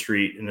sighting down the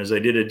street. And as I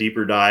did a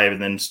deeper dive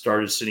and then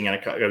started sitting on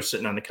I was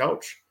sitting on the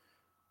couch,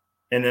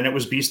 and then it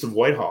was Beast of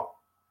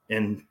Whitehall.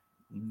 And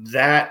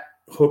that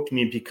hooked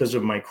me because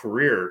of my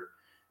career,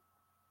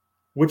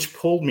 which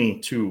pulled me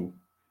to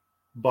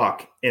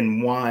buck,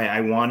 and why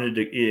I wanted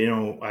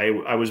to,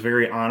 I was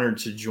very honored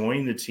to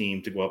join the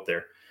team to go up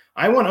there.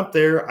 I went up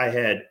there. I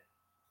had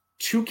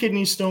 2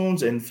 kidney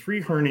stones and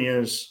 3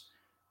 hernias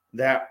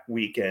that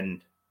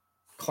weekend.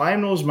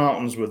 Climbed those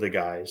mountains with the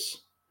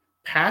guys,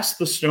 passed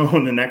the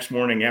stone the next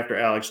morning after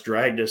Alex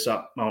dragged us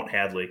up Mount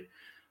Hadley.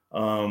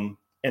 And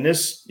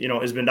this,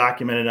 has been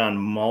documented on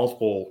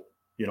multiple,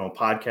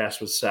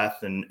 podcasts with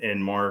Seth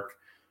and Mark.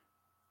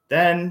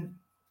 Then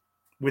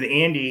with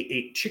Andy,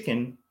 ate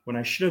chicken when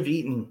I should have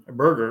eaten a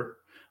burger,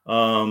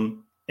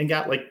 and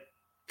got like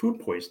food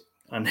poisoning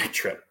on that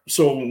trip.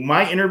 So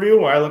my interview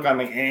where I look, I'm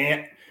like,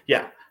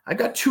 yeah, I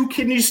got 2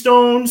 kidney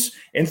stones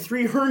and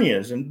 3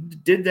 hernias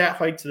and did that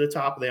hike to the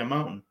top of that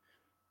mountain.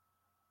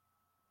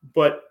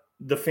 But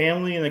the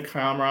family and the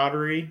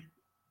camaraderie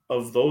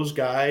of those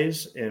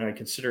guys, and I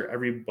consider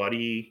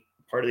everybody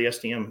part of the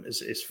SDM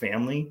is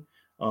family.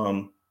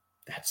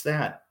 That's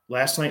that.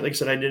 Last night, like I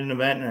said, I did an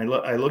event, and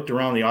I looked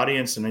around the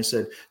audience and I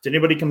said, did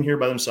anybody come here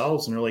by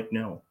themselves? And they're like,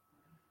 no,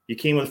 you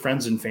came with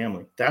friends and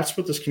family. That's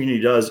what this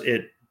community does.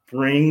 It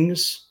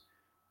brings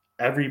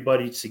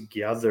everybody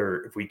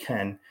together if we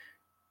can.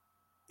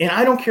 And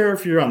I don't care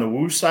if you're on the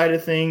woo side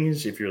of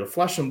things, if you're the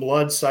flesh and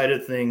blood side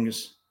of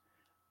things,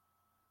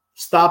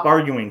 stop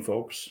arguing,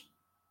 folks.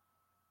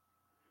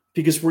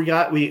 Because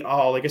we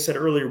all, like I said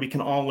earlier, we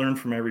can all learn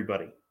from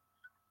everybody.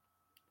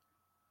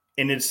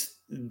 And it's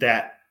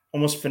that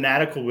almost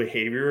fanatical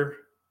behavior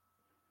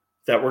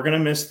that we're going to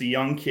miss the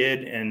young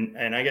kid.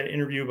 And I got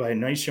interviewed by a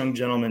nice young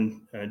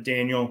gentleman,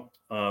 Daniel,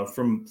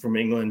 from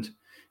England.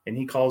 And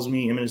he calls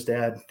me, him and his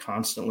dad,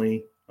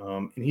 constantly.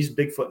 And he's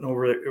Bigfooting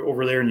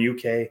over there in the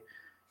UK.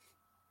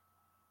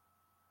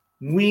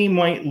 We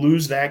might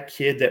lose that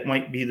kid that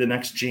might be the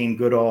next Jane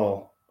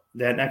Goodall,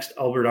 that next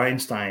Albert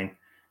Einstein,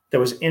 that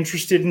was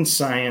interested in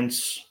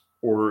science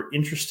or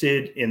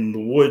interested in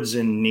the woods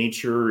and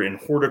nature and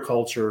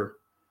horticulture,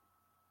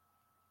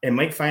 and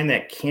might find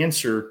that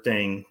cancer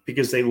thing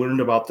because they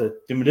learned about the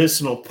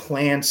medicinal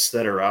plants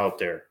that are out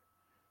there.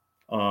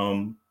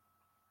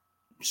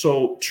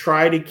 So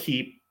try to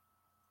keep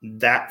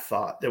that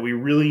thought that we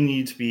really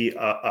need to be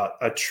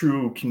a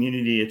true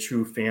community, a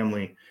true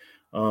family.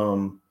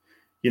 I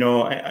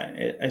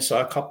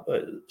saw a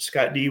couple,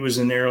 Scott D was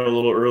in there a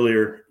little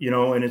earlier,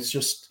 and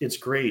it's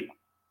great.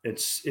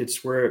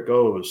 It's where it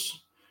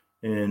goes.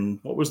 And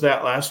what was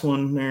that last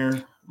one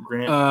there,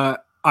 Grant?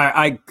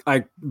 I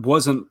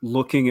wasn't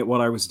looking at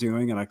what I was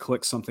doing, and I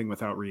clicked something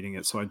without reading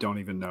it, so I don't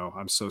even know.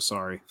 I'm so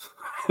sorry.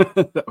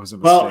 That was a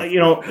mistake.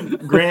 Well,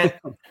 Grant,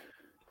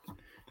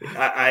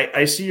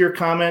 I see your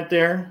comment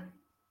there.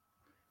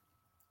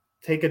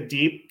 Take a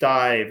deep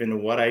dive into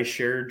what I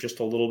shared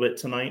just a little bit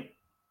tonight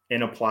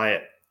and apply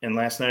it. And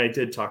last night I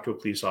did talk to a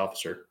police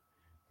officer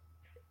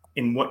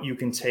in what you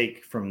can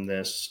take from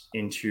this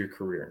into your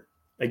career.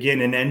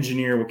 Again, an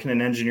engineer, what can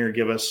an engineer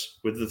give us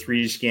with the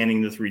 3D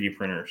scanning, the 3D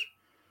printers?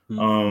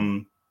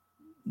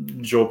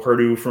 Mm-hmm. Joe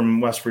Perdue from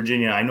West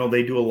Virginia, I know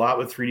they do a lot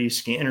with 3D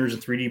scanners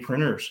and 3D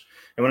printers.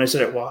 And when I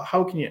said, well,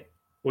 how can you?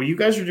 Well, you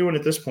guys are doing it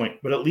at this point,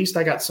 but at least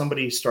I got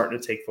somebody starting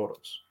to take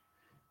photos.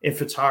 In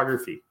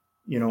photography,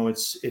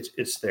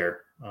 it's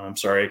there. I'm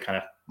sorry, I kind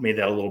of made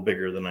that a little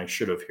bigger than I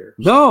should have here.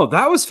 No,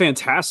 that was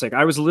fantastic.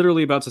 I was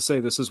literally about to say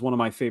this is one of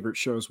my favorite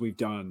shows we've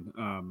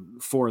done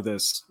for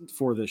this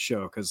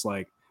show, because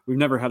we've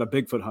never had a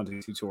Bigfoot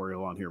hunting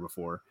tutorial on here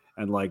before,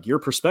 and your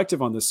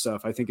perspective on this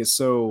stuff I think is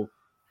so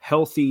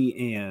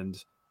healthy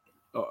and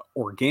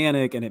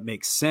organic, and it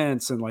makes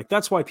sense, and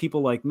that's why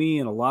people like me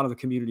and a lot of the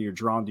community are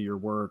drawn to your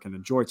work and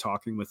enjoy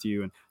talking with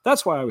you, and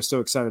that's why I was so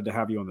excited to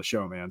have you on the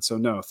show, man. So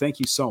no, thank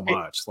you so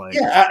much.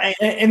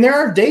 And there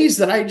are days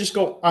that I just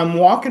go, I'm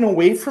walking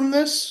away from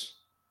this,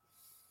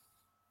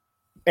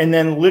 and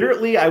then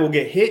literally I will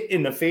get hit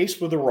in the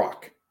face with a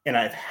rock, and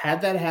I've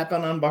had that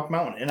happen on Buck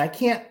Mountain, and I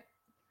can't.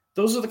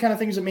 Those are the kind of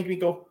things that make me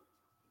go,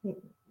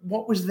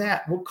 what was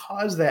that? What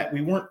caused that?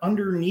 We weren't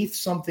underneath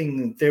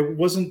something. There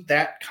wasn't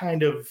that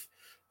kind of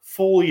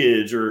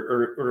foliage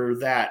or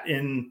that.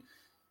 And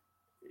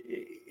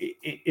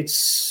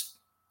it's,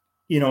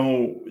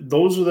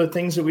 those are the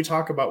things that we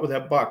talk about with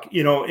that buck,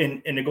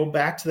 and to go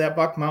back to that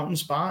Buck Mountain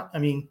spot. I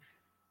mean,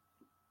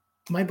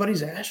 my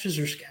buddy's ashes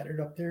are scattered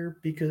up there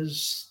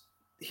because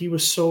he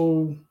was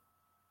so,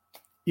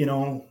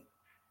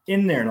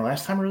 in there. And the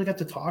last time I really got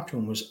to talk to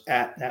him was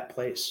at that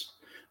place.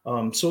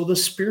 So the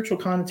spiritual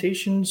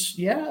connotations,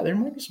 yeah, there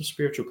might be some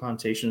spiritual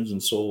connotations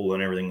and soul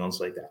and everything else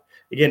like that.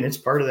 Again, it's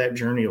part of that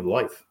journey of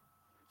life.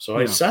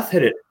 So Seth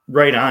hit it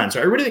right on.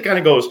 So everybody kind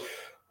of goes,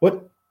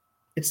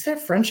 it's that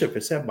friendship,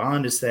 it's that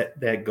bond, it's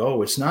that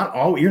go. It's not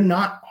all, you're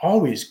not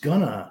always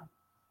gonna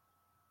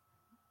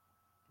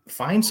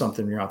find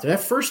something when you're out there.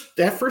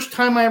 That first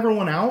time I ever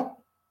went out,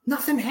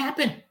 nothing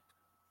happened.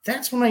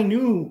 That's when I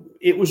knew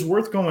it was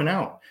worth going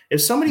out.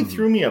 If somebody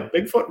threw me a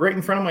Bigfoot right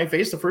in front of my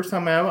face the first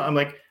time I'm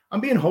like, I'm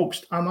being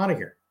hoaxed. I'm out of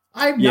here.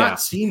 I've not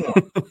seen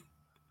one,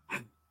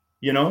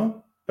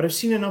 but I've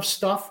seen enough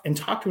stuff and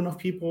talked to enough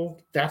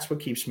people. That's what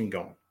keeps me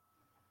going.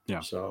 Yeah.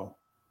 So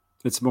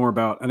it's more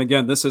about, and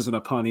again, this isn't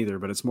a pun either,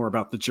 but it's more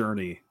about the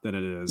journey than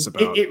it is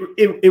about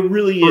it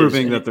really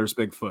proving is that there's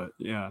Bigfoot.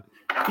 Yeah.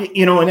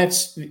 And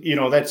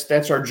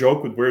that's our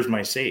joke with Where's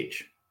My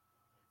Sage?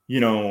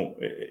 You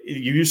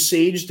use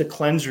sage to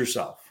cleanse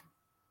yourself,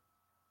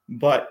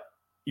 but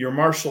your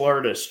martial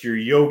artist, your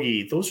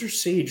yogi, those are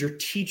sage, your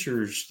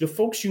teachers, the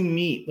folks you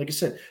meet. Like I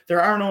said,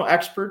 there are no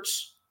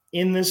experts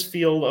in this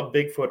field of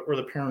Bigfoot or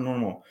the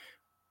paranormal,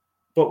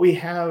 but we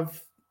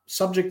have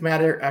subject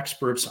matter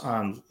experts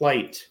on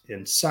light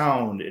and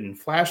sound and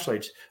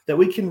flashlights that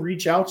we can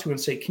reach out to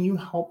and say, can you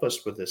help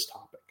us with this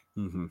topic?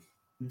 Mm-hmm.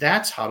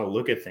 That's how to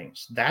look at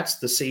things. That's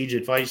the sage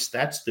advice.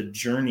 That's the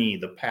journey,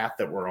 the path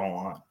that we're all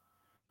on.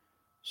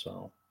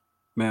 So,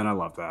 man, I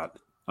love that.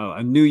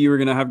 I knew you were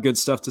going to have good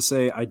stuff to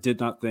say. I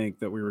did not think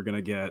that we were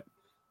going to get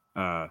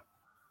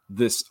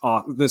this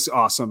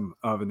awesome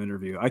of an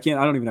interview. I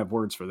don't even have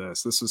words for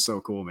this. This is so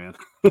cool, man.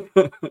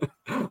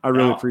 I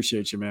really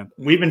appreciate you, man.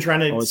 We've been trying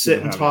to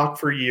sit and talk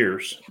for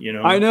years,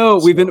 I know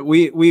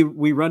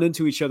we run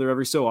into each other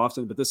every so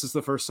often, but this is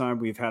the first time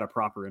we've had a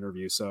proper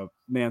interview. So,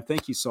 man,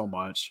 thank you so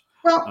much.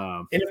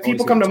 Well, and if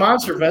people come to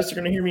Monster Fest, they're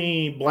going to hear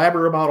me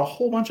blabber about a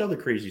whole bunch of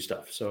other crazy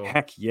stuff. So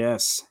heck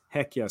yes.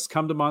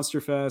 Come to Monster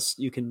Fest.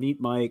 You can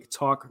meet Mike,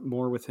 talk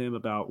more with him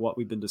about what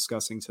we've been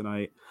discussing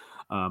tonight.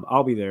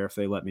 I'll be there if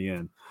they let me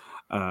in.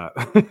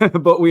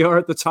 But we are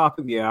at the top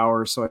of the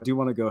hour, so I do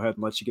want to go ahead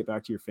and let you get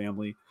back to your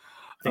family.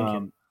 Thank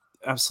you.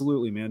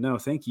 Absolutely, man. No,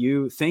 thank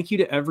you. Thank you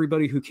to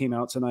everybody who came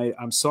out tonight.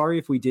 I'm sorry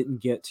if we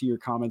didn't get to your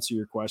comments or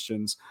your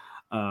questions.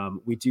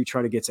 We do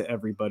try to get to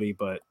everybody,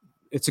 but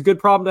it's a good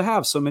problem to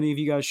have. So many of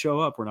you guys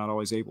show up. We're not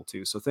always able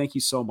to. So thank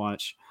you so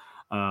much.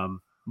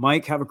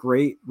 Mike, have a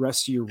great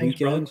rest of your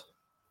weekend. Brother.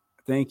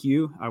 Thank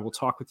you. I will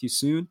talk with you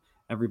soon.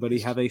 Everybody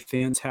have a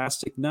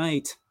fantastic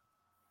night.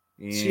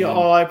 And see you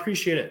all. I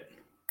appreciate it.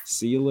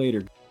 See you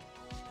later.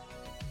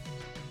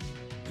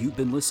 You've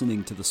been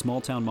listening to the Small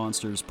Town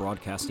Monsters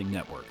Broadcasting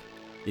Network.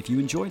 If you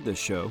enjoyed this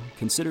show,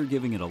 consider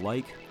giving it a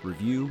like,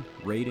 review,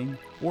 rating,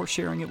 or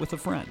sharing it with a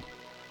friend.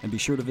 And be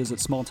sure to visit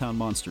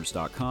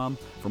smalltownmonsters.com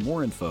for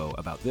more info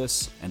about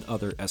this and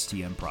other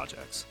STM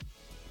projects.